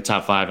 They ranked in the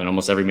top 5 in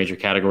almost every major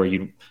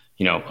category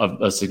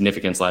of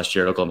significance last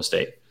year at Oklahoma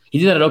State. He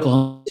did that at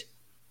Oklahoma State.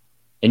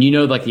 And you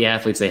know, like the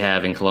athletes they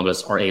have in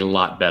Columbus are a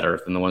lot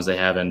better than the ones they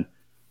have in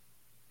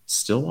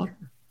Stillwater.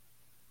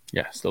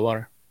 Yeah,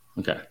 Stillwater.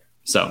 Okay,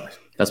 so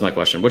that's my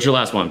question. What's your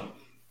last one?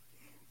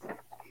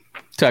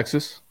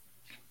 Texas.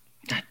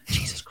 God,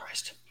 Jesus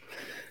Christ.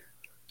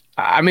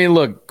 I mean,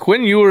 look,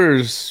 Quinn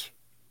Ewers,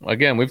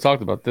 again, we've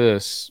talked about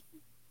this,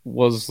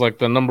 was like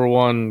the number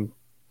one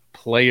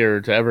player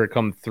to ever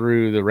come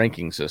through the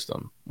ranking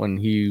system when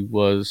he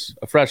was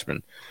a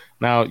freshman.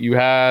 Now, he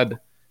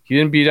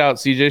didn't beat out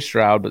CJ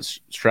Stroud, but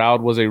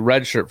Stroud was a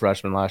redshirt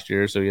freshman last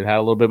year, so he had a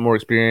little bit more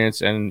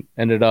experience and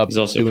ended up He's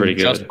also doing pretty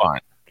good. Just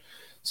fine.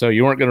 So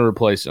you weren't going to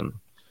replace him.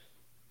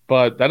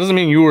 But that doesn't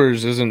mean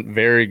Ewers isn't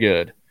very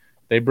good.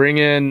 They bring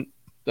in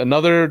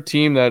another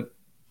team that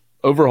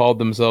overhauled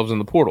themselves in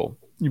the portal.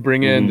 You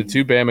bring in the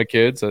two Bama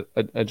kids,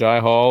 Ajay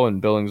Hall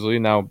and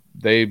Billingsley. Now,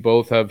 they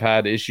both have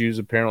had issues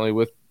apparently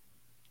with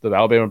the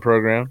Alabama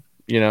program.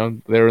 You know,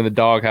 they were in the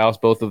doghouse,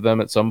 both of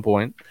them at some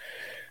point.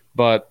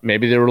 but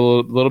maybe they were a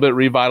little bit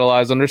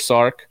revitalized under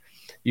Sark.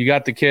 You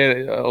got the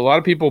kid. A lot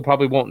of people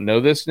probably won't know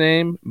this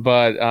name,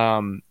 but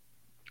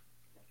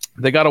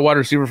they got a wide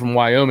receiver from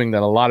Wyoming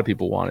that a lot of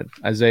people wanted,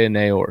 Isaiah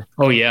Nayor.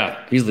 Oh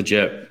yeah, he's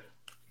legit.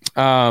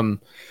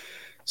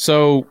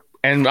 So,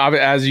 and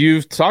as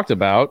you've talked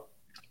about,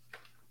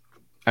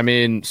 I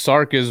mean,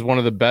 Sark is one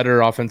of the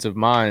better offensive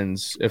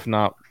minds, if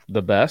not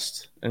the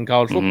best, in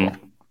college football.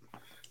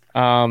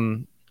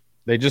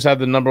 They just had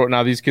the number.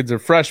 Now these kids are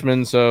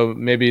freshmen, so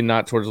maybe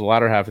not towards the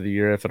latter half of the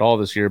year, if at all,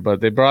 this year. But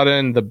they brought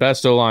in the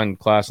best O-line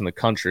class in the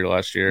country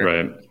last year,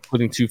 Right.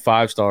 including 2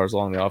 5-stars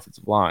along the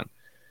offensive line.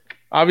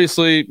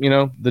 Obviously,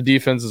 the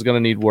defense is going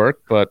to need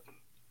work, but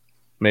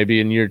maybe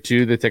in year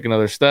 2 they take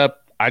another step.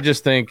 I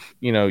just think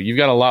you've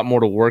got a lot more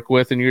to work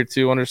with in year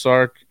 2 under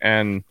Sark,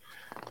 and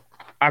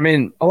I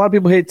mean, a lot of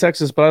people hate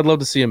Texas, but I'd love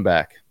to see him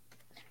back.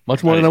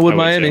 Much more than I would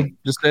Miami. Too.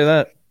 Just say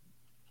that.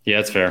 Yeah,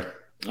 that's fair.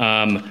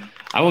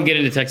 I won't get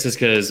into Texas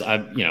because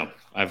I've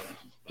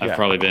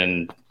probably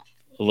been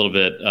a little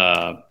bit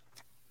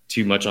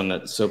too much on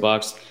that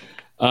soapbox.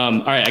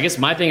 All right, I guess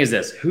my thing is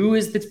this: who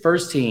is the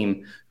first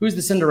team? Who's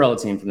the Cinderella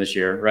team from this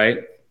year? Right?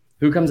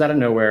 Who comes out of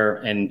nowhere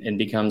and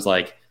becomes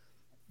like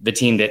the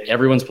team that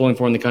everyone's pulling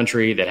for in the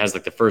country, that has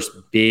like the first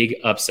big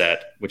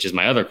upset? Which is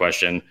my other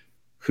question: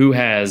 who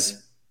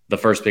has the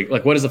first big?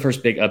 Like, what is the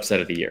first big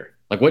upset of the year?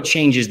 Like, what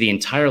changes the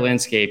entire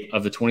landscape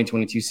of the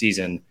 2022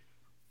 season?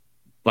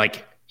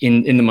 Like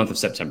in the month of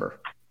September.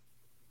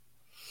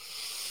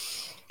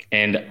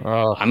 And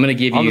I'm going to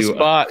give on you... the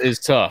spot is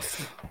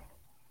tough.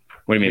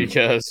 What do you mean?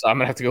 Because I'm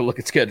going to have to go look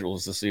at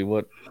schedules to see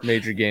what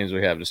major games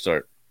we have to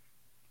start.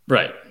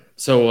 Right.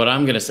 So what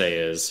I'm going to say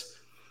is,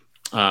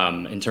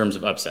 in terms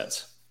of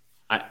upsets,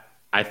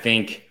 I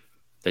think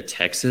the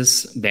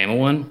Texas-Bama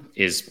one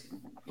is,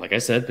 like I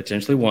said,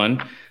 potentially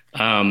one.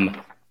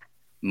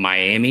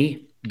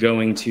 Miami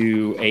going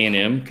to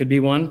A&M could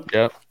be one.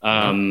 Yep.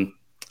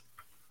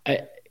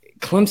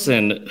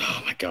 Clemson,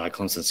 oh my God,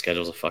 Clemson's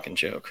schedule is a fucking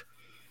joke.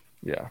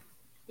 Yeah.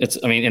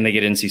 And they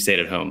get NC State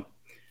at home.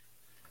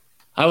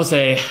 I will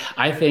say,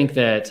 I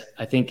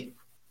think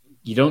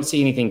you don't see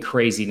anything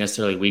crazy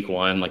necessarily week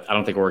 1. Like, I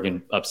don't think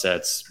Oregon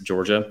upsets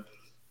Georgia.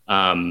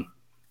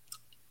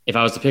 If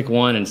I was to pick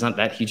one, and it's not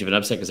that huge of an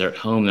upset because they're at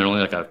home, they're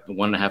only like a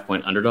 1.5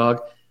 point underdog,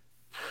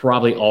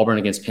 probably Auburn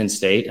against Penn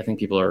State. I think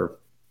people are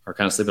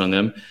kind of sleeping on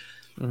them.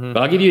 Mm-hmm.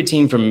 But I'll give you a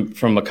team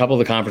from a couple of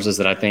the conferences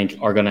that I think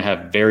are going to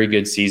have very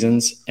good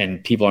seasons,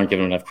 and people aren't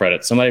giving them enough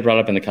credit. Somebody brought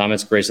up in the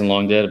comments, Grayson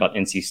Long did, about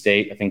NC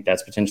State. I think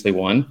that's potentially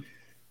one.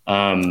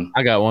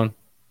 I got one.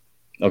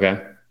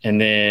 Okay. And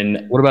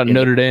then what about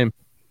Notre Dame?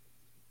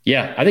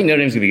 Yeah, I think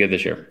Notre Dame's going to be good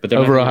this year. But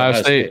over Ohio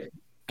State,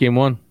 game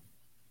 1.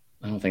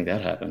 I don't think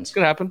that happens. It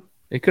could happen.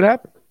 It could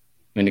happen.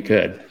 I mean, it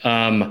could.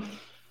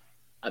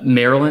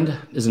 Maryland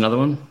is another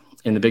one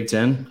in the Big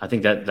Ten. I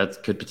think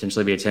that could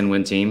potentially be a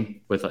 10-win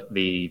team with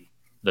the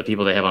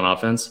people they have on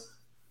offense.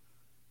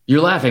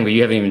 You're laughing, but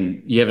you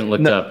haven't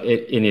looked up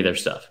any of their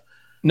stuff.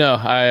 No,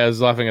 I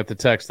was laughing at the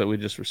text that we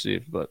just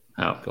received, but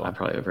I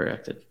probably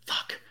overreacted.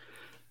 Fuck.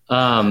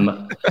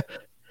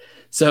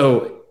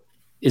 So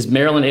is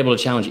Maryland able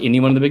to challenge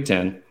anyone in the Big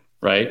Ten?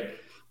 Right?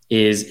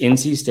 Is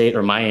NC State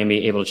or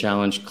Miami able to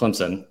challenge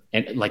Clemson?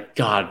 And like,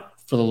 God,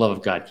 for the love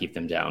of God, keep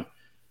them down.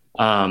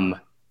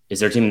 Is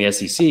there a team in the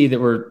SEC that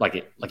were like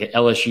an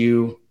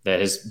LSU that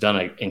has done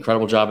an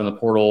incredible job in the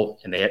portal,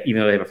 and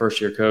even though they have a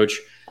first-year coach,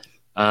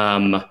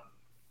 any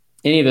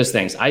of those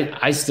things?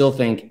 I still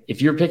think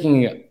if you're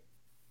picking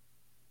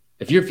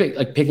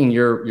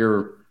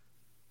your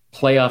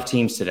playoff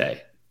teams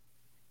today,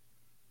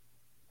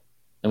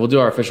 and we'll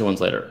do our official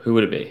ones later, who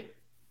would it be?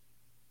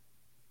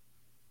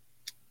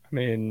 I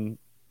mean,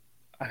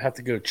 I'd have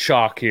to go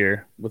chalk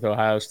here with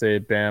Ohio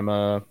State,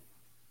 Bama,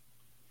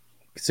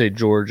 say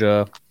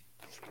Georgia.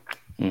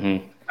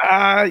 Mm-hmm.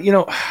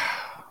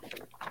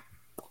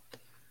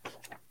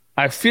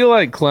 I feel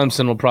like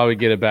Clemson will probably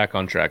get it back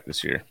on track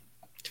this year.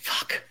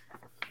 Fuck.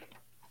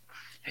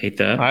 Hate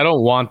that. I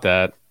don't want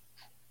that,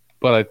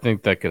 but I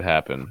think that could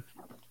happen.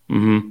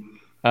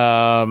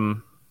 Mm-hmm.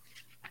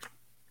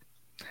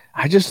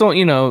 I just don't,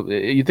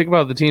 you think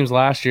about the teams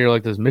last year,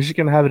 like, does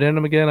Michigan have it in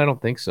them again? I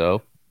don't think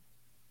so.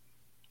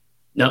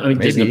 No, I mean,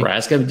 does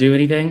Nebraska do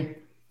anything?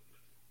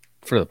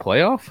 For the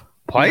playoff?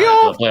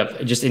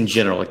 Playoff? Just in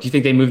general. Like, do you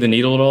think they move the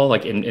needle at all?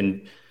 Like,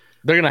 in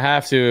they're going to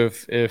have to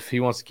if he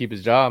wants to keep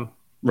his job.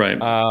 Right.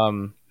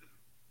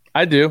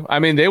 I do. I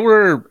mean, they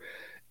were,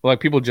 like,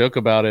 people joke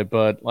about it,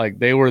 but, like,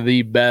 they were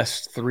the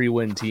best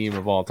 3-win team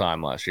of all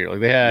time last year. Like,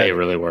 they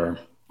really were.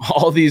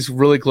 All these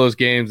really close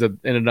games that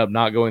ended up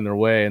not going their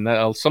way.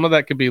 And some of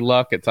that could be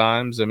luck at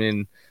times. I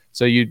mean,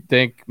 so you'd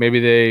think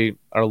maybe they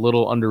are a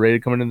little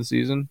underrated coming into the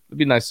season. It'd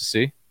be nice to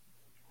see.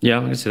 Yeah,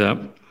 I can see that.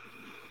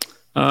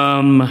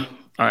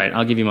 All right,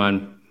 I'll give you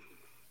mine.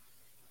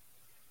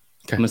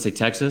 Okay. I'm going to say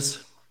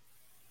Texas,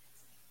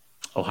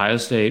 Ohio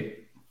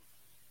State,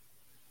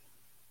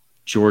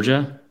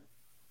 Georgia.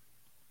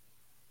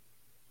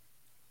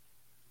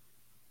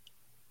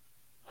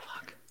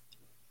 Fuck.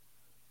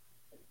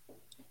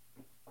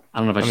 I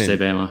don't know if I should say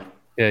Bama.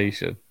 Yeah, you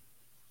should.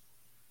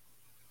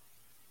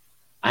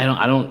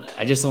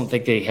 I just don't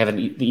think they have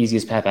the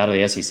easiest path out of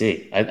the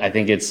SEC. I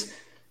think it's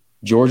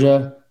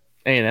Georgia.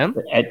 A&M?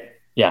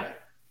 Yeah.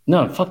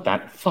 No, fuck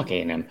that. Fuck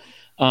A&M.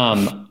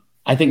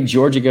 I think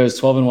Georgia goes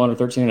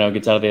 12-1 or 13-0,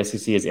 gets out of the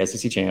SEC as the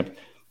SEC champ.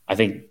 I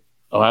think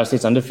Ohio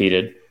State's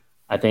undefeated.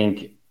 I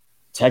think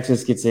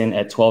Texas gets in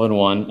at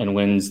 12-1 and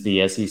wins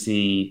the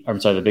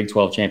the Big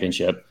 12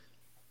 championship.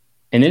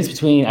 And then it's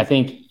between, I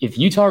think, if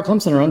Utah or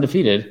Clemson are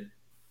undefeated,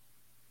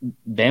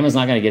 Bama's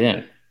not going to get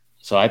in.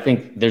 So I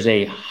think there's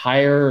a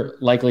higher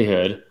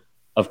likelihood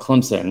of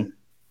Clemson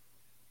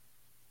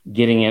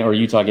getting in or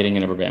Utah getting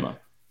in over Bama.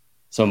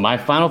 So my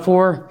final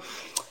four: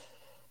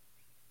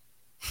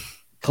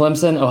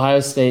 Clemson, Ohio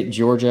State,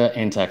 Georgia,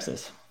 and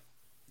Texas.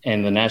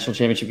 And the national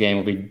championship game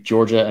will be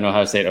Georgia and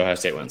Ohio State. Ohio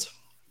State wins.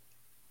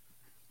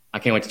 I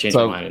can't wait to change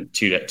my mind in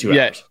two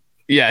hours.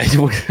 Yeah, that's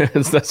what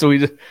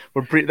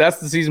that's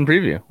the season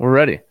preview. We're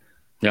ready.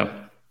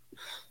 Yeah.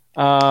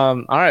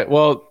 All right.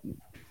 Well,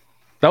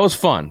 that was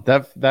fun.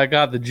 That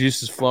got the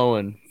juices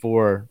flowing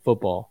for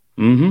football.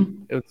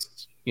 Mm-hmm.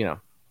 It's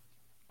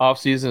off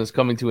season is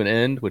coming to an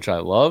end, which I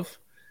love.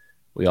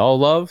 We all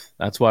love.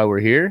 That's why we're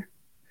here.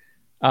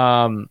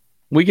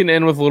 We can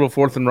end with a little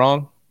fourth and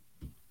wrong,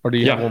 or do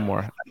you have one more?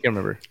 I can't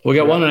remember. We'll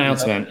get one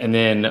announcement, and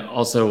then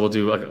also we'll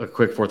do a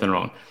quick fourth and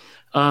wrong.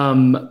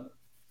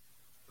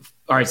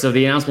 All right, so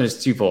the announcement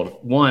is twofold.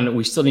 One,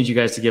 we still need you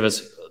guys to give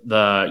us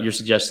your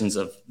suggestions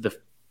of the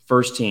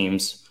first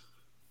teams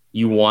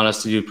you want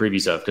us to do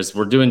previews of, because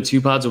we're doing 2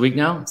 pods a week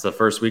now. It's the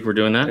first week we're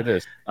doing that. It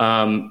is.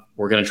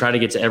 We're going to try to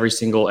get to every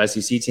single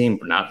SEC team,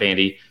 but not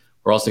Vandy.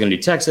 We're also going to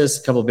do Texas,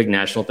 a couple of big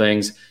national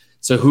things.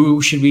 So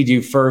who should we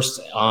do first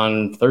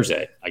on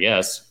Thursday, I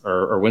guess,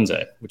 or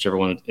Wednesday, whichever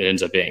one it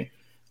ends up being?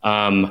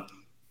 The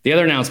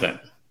other announcement,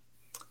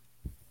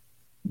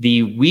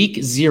 the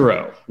week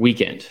 0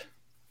 weekend,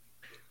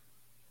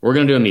 we're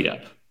going to do a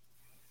meetup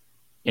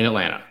in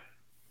Atlanta.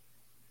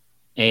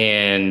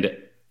 And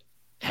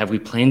have we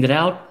planned it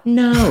out?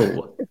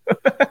 No.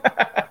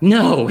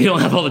 No, we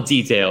don't have all the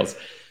details.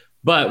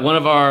 But one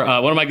of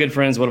my good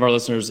friends, one of our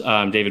listeners,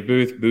 David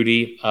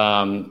Booty,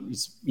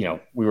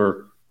 we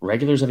were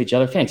regulars of each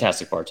other.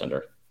 Fantastic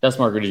bartender. Best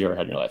margarita you ever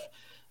had in your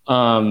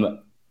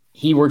life.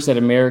 He works at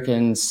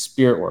American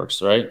Spirit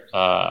Works, right?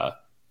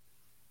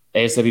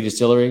 ASW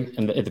Distillery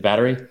at the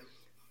Battery.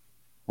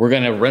 We're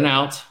going to rent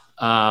out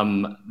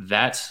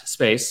that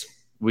space.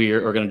 We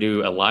are going to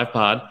do a live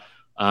pod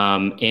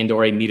and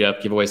or a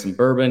meetup, give away some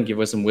bourbon, give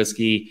away some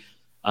whiskey,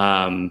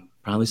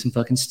 probably some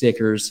fucking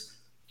stickers,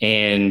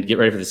 and get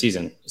ready for the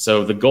season.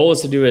 So the goal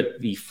is to do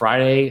it the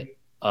Friday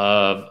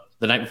of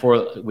the night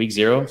before week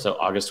 0, so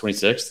August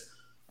 26th,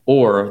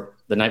 or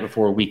the night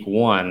before week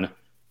 1,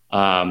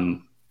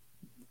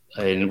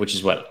 which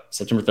is what,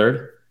 September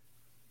 3rd?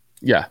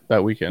 Yeah,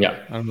 that weekend.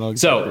 Yeah. I don't know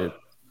exactly.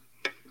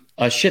 So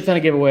a shit ton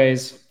of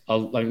giveaways.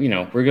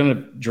 We're going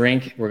to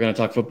drink. We're going to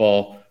talk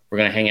football. We're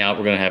going to hang out.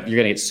 You're going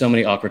to get so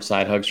many awkward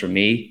side hugs from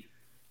me.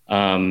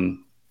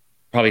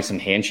 Probably some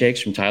handshakes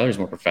from Tyler, who's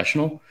more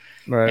professional.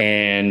 Right.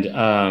 And,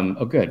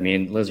 good. Me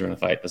and Liz are in a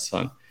fight. That's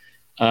fun.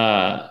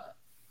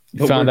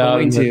 You found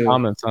out in the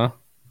comments, huh?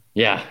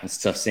 Yeah. It's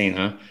a tough scene,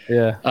 huh?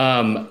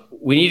 Yeah.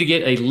 We need to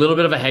get a little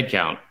bit of a head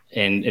count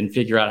and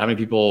figure out how many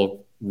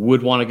people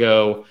would want to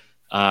go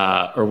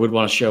or would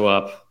want to show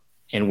up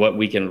and what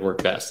weekend would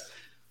work best.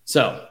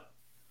 So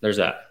there's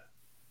that.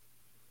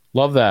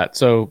 Love that.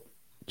 So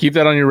keep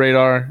that on your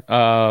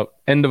radar.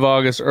 End of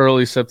August,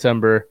 early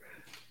September.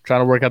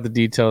 Trying to work out the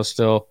details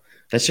still.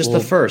 That's just the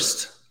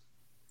first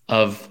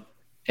of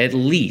at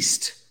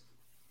least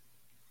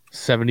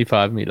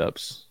 75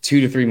 meetups.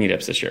 2 to 3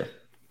 meetups this year.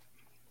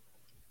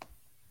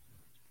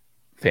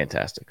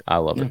 Fantastic. I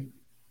love it.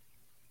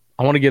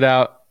 I want to get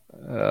out.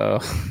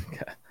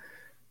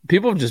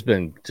 People have just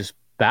been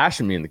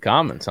bashing me in the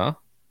comments, huh?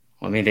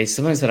 Well, I mean,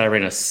 somebody said I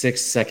ran a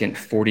 6-second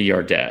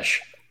 40-yard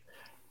dash.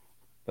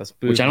 That's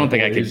which I don't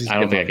think I could. I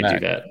don't think I could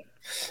do that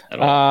at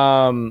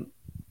all.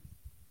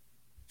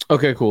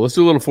 Okay, cool. Let's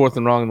do a little fourth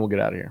and wrong, and we'll get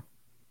out of here.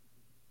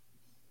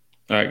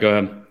 All right, go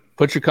ahead.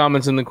 Put your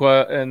comments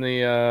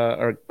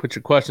or put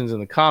your questions in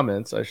the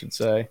comments, I should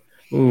say.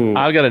 Ooh.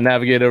 I've got to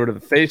navigate over to the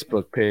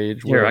Facebook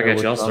page. Here, I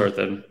got you. I'll start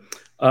then.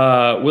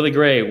 Willie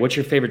Gray, what's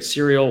your favorite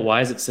cereal?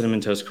 Why is it Cinnamon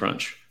Toast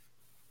Crunch?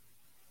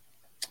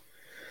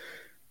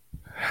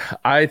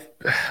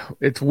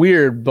 It's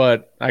weird,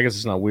 but I guess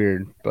it's not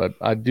weird. But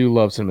I do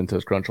love Cinnamon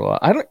Toast Crunch a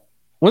lot.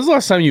 When's the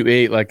last time you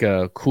ate like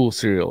a cool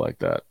cereal like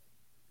that?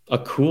 A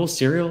cool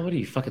cereal? What are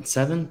you, fucking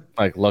 7?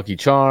 Like Lucky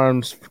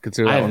Charms?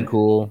 Consider that one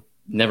cool.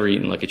 Never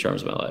eaten Lucky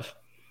Charms in my life.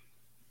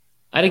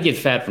 I didn't get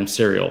fat from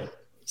cereal,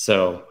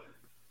 so.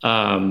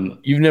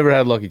 You've never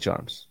had Lucky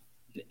Charms?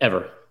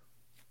 Ever.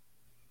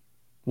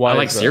 Why? I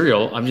like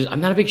cereal.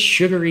 I'm not a big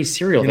sugary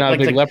cereal. You're not a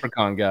big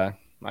leprechaun guy.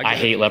 I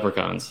hate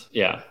leprechauns.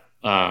 Yeah.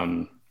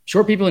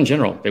 Short people in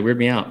general, they weird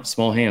me out.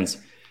 Small hands.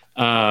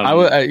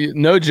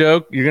 No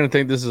joke. You're gonna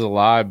think this is a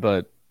lie,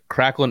 but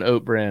Cracklin'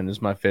 Oat Bran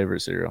is my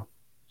favorite cereal.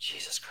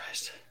 Jesus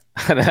Christ.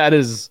 That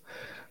is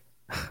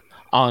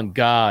on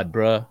God,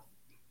 bruh.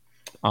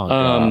 On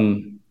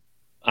God.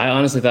 I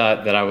honestly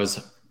thought that I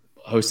was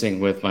hosting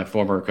with my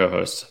former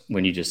co-host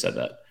when you just said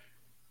that.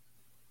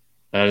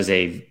 That is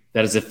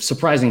a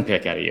surprising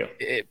pick out of you.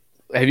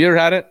 Have you ever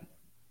had it?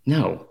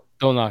 No.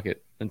 Don't knock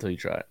it until you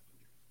try it.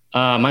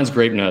 Mine's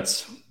grape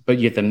nuts, but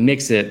you have to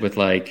mix it with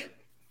like.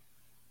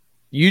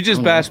 You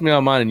just bashed me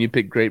on mine and you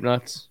picked grape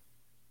nuts.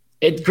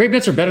 Grape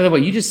nuts are better than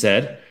what you just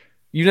said.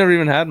 You never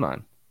even had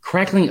mine.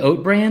 Crackling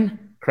Oat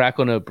Bran?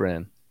 Crackling Oat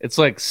Bran. It's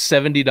like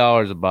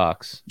 $70 a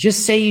box.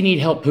 Just say you need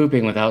help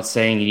pooping without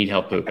saying you need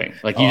help pooping.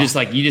 Like you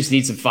just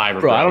need some fiber.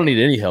 Bro, I don't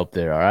need any help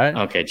there, all right?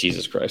 Okay,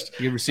 Jesus Christ.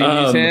 You ever seen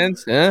these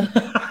hands?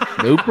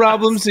 No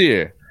problems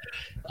here.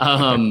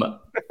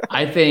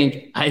 I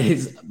think I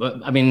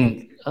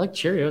like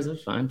Cheerios.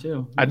 That's fine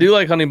too. I do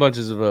like Honey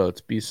Bunches of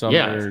Oats. Be Summer.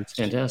 Yeah, it's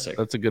fantastic.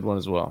 That's a good one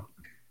as well.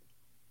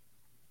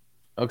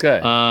 Okay.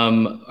 All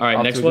right,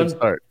 Off next to a one. good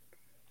start.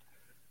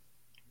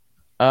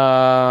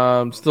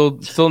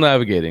 Still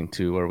navigating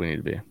to where we need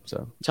to be.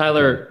 So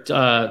Tyler,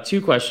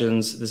 2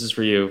 questions. This is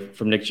for you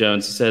from Nick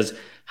Jones. He says,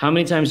 "How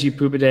many times do you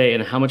poop a day,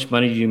 and how much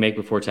money do you make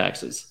before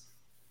taxes?"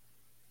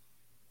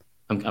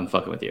 I'm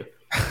fucking with you.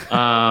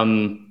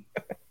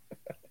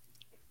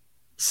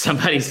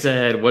 Somebody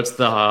said, "What's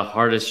the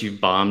hardest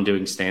you've bombed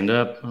doing stand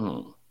up?"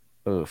 Oh.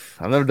 Oof.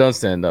 I've never done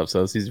stand up,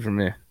 so it's easy for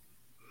me.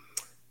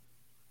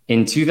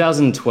 In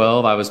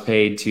 2012, I was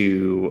paid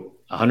to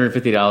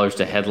 $150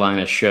 to headline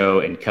a show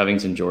in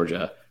Covington,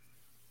 Georgia.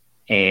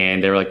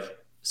 And they were like,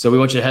 "So we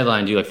want you to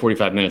headline, do like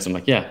 45 minutes." I'm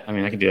like, "Yeah, I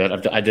mean, I can do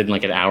that." I did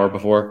like an hour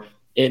before.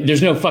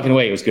 There's no fucking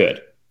way it was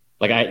good.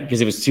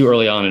 Because it was too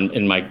early on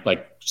in my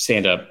like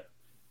stand-up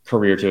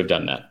career to have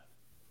done that.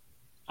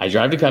 I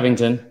drive to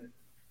Covington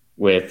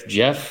with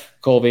Jeff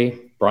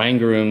Colby, Brian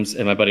Grooms,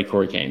 and my buddy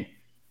Corey Kane.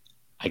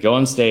 I go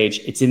on stage.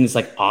 It's in this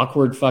like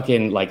awkward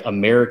fucking like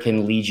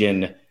American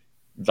Legion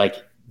like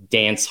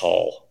dance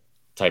hall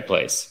type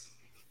place.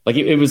 Like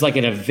it was like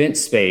an event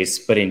space,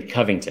 but in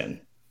Covington.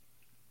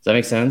 Does that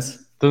make sense?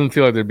 Doesn't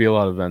feel like there'd be a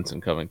lot of events in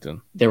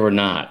Covington. There were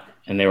not,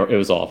 and it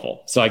was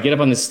awful. So I get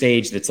up on the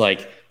stage that's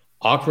like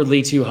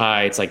awkwardly too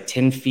high. It's like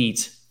 10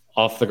 feet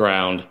off the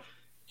ground.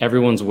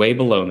 Everyone's way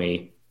below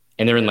me,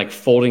 and they're in like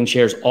folding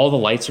chairs. All the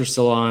lights are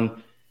still on.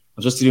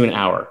 I'm supposed to do an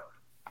hour.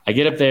 I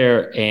get up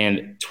there,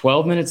 and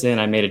 12 minutes in,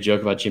 I made a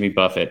joke about Jimmy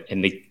Buffett,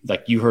 and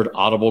you heard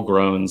audible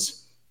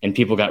groans, and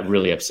people got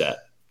really upset.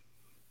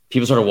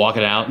 People started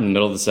walking out in the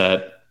middle of the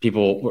set.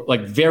 People were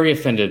like very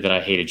offended that I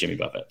hated Jimmy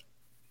Buffett.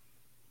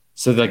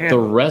 So like the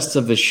rest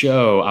of the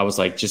show, I was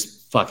like,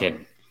 just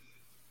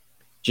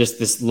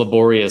this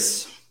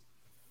laborious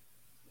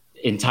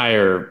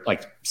entire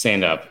like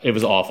stand up. It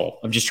was awful.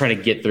 I'm just trying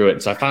to get through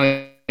it. So I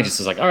finally just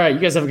was like, "All right, you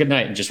guys have a good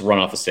night," and just run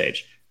off the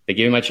stage. They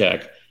gave me my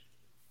check,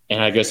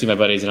 and I go see my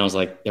buddies, and I was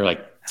like, they're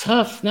like,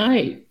 "Tough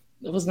night.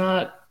 It was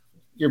not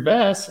your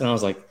best." And I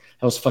was like,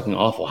 "That was fucking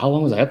awful." How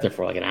long was I up there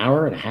for? Like an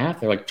hour and a half?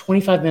 They're like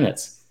 25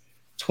 minutes,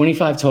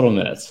 25 total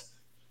minutes.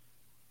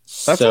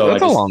 That's a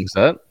long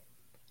set.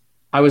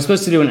 I was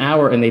supposed to do an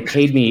hour, and they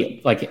paid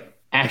me like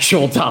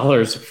actual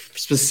dollars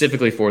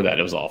specifically for that.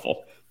 It was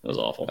awful. It was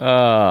awful.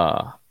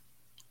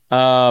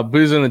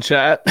 Booze in the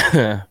chat.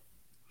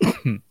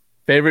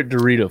 Favorite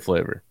Dorito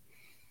flavor?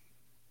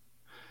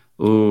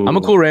 Ooh. I'm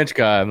a Cool Ranch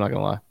guy. I'm not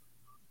gonna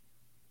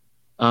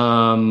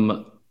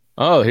lie.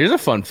 Oh, here's a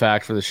fun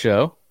fact for the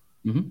show.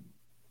 Mm-hmm.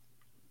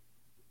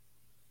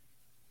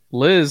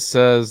 Liz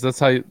says that's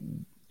how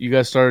you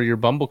guys started your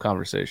Bumble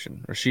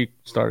conversation, or she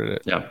started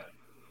it. Yeah.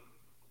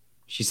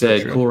 She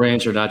said, "Cool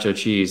Ranch or nacho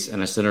cheese,"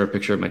 and I sent her a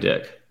picture of my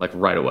dick, like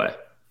right away.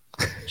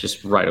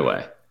 Just right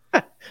away.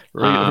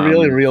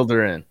 Really reeled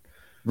her in.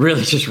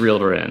 Really just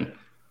reeled her in.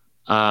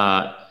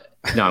 No,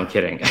 I'm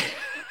kidding. I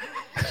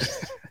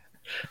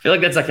feel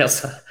like that's like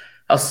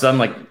how some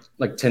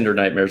like Tinder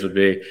nightmares would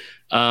be.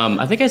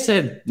 I think I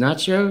said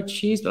nacho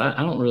cheese, but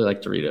I don't really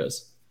like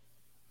Doritos.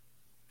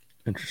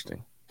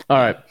 Interesting. All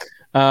right.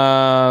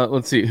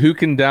 Let's see. Who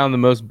can down the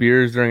most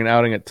beers during an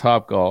outing at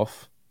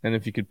Topgolf? And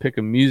if you could pick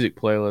a music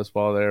playlist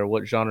while there,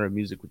 what genre of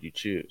music would you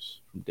choose?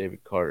 From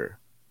David Carter.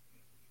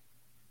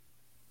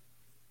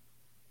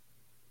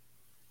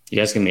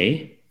 You asking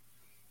me?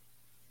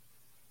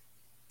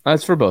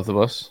 That's for both of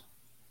us.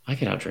 I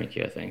can outdrink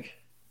you, I think.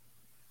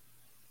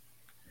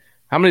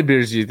 How many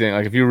beers do you think,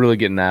 like if you were really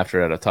getting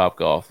after it at a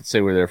Topgolf, let's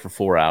say we're there for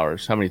 4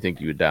 hours, how many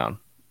think you would down?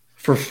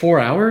 For 4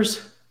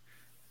 hours?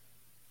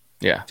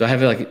 Yeah. Do I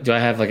have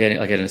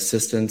an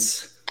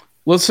assistance?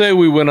 Let's say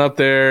we went up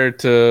there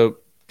to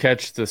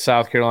catch the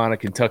South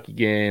Carolina-Kentucky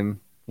game,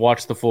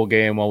 watch the full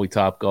game while we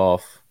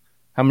Topgolf.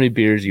 How many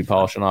beers are you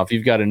polishing off?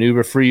 You've got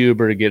an free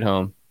Uber to get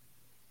home.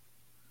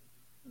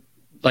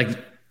 Like,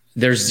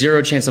 there's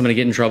zero chance I'm going to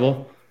get in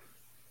trouble?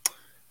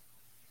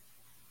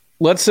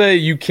 Let's say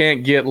you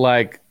can't get,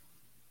 like,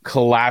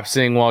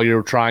 collapsing while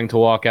you're trying to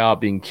walk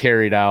out, being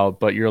carried out,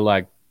 but you're,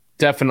 like,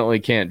 definitely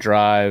can't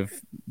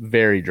drive,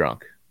 very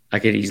drunk. I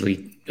could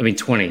easily,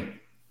 20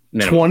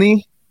 minimum.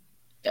 20?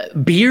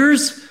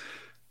 Beers?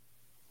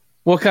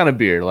 What kind of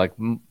beer? Like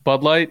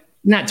Bud Light?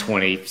 Not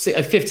 20,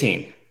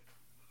 15.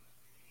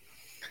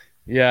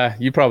 Yeah,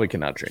 you probably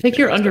cannot drink. I think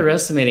you're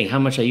underestimating how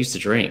much I used to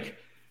drink.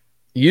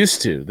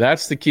 Used to.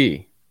 That's the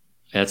key.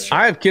 That's true.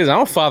 I have kids.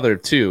 I'm a father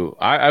too.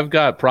 I've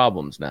got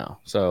problems now,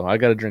 so I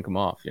got to drink them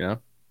off. Yeah.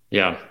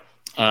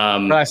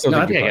 I still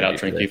I think think I you're get fine out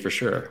drink today. you for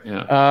sure.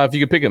 Yeah. If you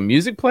could pick a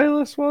music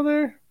playlist while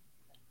there,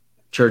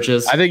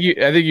 Churches. I think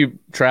you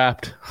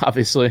trapped,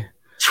 obviously.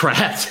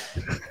 Trapped.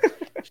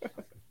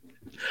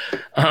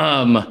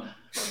 I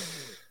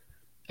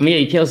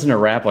mean, you can't listen to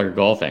rap like you're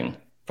golfing.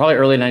 Probably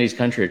early 90s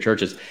country or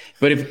churches.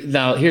 But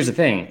now here's the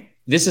thing.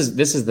 This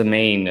is the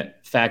main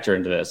factor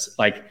into this.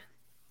 Like,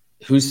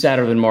 who's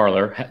sadder than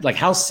Marler? Like,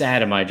 how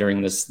sad am I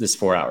during this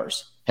 4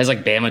 hours? Has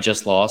like Bama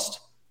just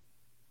lost?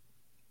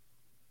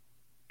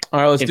 All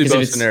right, let's do Because if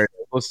both it's- scenarios.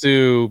 Let's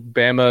do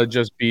Bama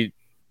just beat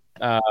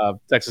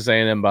Texas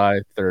A&M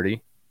by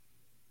 30.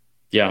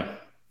 Yeah.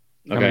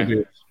 How many Okay.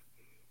 beers?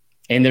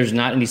 And there's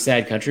not any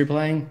sad country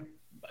playing?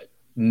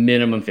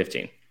 Minimum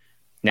 15.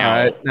 Now,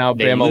 All right, now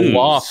they Bama lose.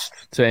 lost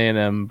to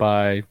A&M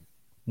by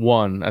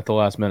 1 at the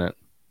last minute.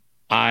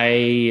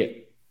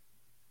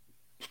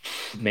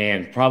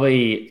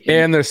 Probably.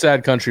 And there's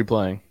sad country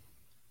playing.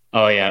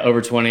 Oh yeah,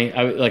 over 20.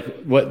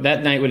 What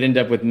that night would end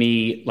up with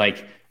me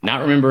like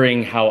not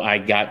remembering how I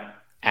got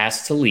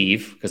asked to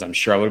leave, because I'm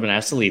sure I would have been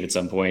asked to leave at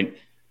some point.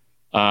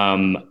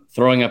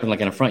 Throwing up in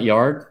a front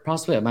yard,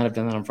 possibly. I might have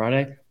done that on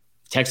Friday.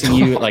 Texting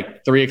you at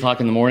like 3 o'clock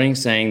in the morning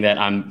saying that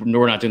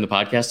we're not doing the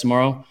podcast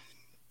tomorrow.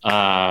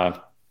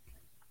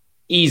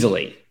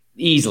 Easily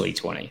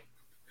 20.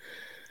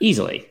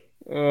 Easily.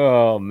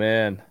 Oh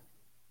man.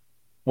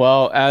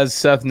 Well, as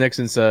Seth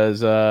Nixon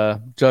says,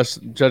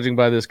 just judging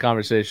by this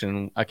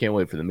conversation, I can't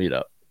wait for the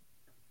meetup.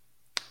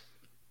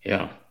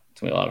 Yeah,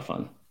 it's gonna be a lot of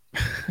fun.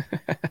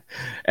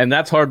 And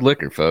that's hard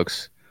liquor,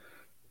 folks.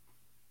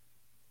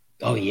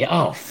 Oh yeah.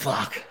 Oh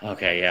fuck.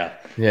 Okay. Yeah.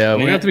 Yeah, I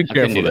mean, we have to be I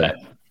couldn't careful do there. that.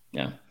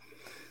 Yeah.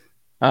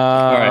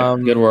 All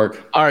right. Good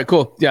work. All right,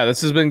 cool. Yeah,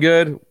 this has been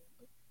good.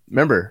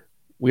 Remember,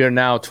 we are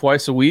now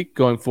twice a week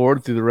going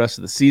forward through the rest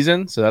of the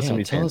season, so that's Yeah, gonna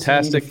be tell us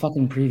fantastic. when you need a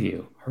fucking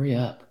preview. Hurry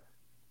up.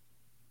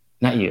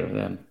 Not you,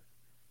 them.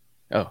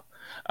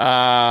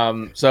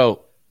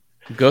 So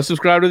go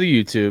subscribe to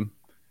the YouTube.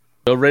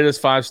 Go rate us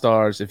 5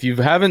 stars. If you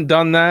haven't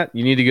done that,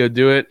 you need to go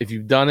do it. If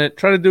you've done it,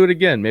 try to do it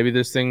again. Maybe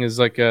this thing is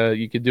like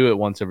you could do it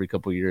once every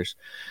couple of years.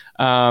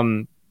 How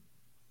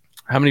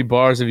many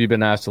bars have you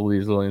been asked to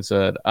leave? Lillian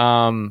said.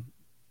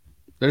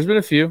 There's been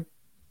a few.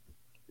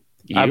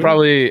 I You?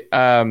 probably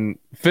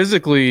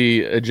physically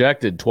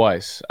ejected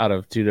twice out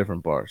of 2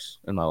 different bars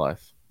in my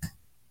life.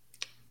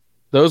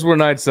 Those were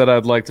nights that I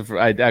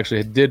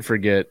actually did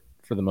forget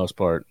for the most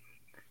part.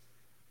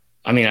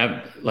 I mean,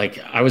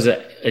 I was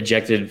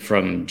ejected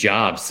from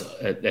jobs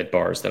at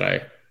bars that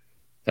I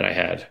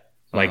had.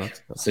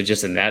 So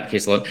just in that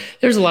case alone,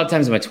 there's a lot of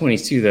times in my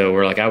 20s too, though,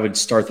 where I would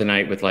start the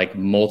night with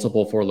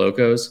multiple Four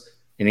Locos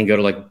and then go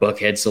to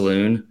Buckhead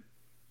Saloon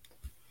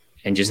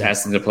and just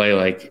ask them to play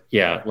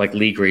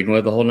Lee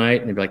Greenwood the whole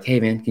night. And they'd be like,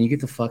 "Hey man, can you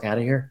get the fuck out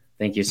of here?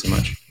 Thank you so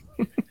much."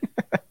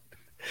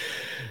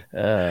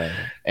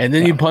 And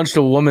then you punched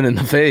a woman in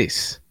the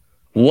face.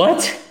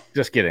 What?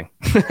 Just kidding.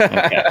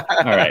 Okay.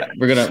 All right.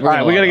 We're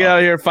gonna get out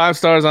of here. 5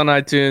 stars on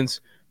iTunes.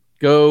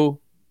 Go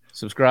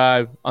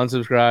subscribe,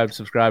 unsubscribe,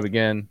 subscribe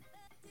again.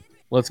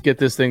 Let's get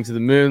this thing to the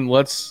moon.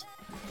 Let's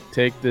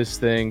take this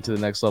thing to the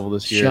next level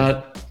this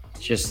year.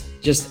 Just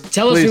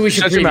tell us Please, who we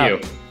should shut your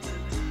preview.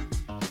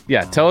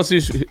 Yeah, tell us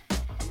who's.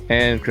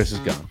 And Chris is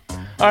gone.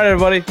 All right,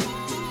 everybody.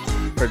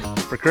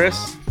 For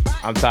Chris,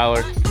 I'm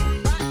Tyler.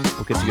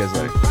 We'll catch you guys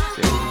later.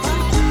 See ya.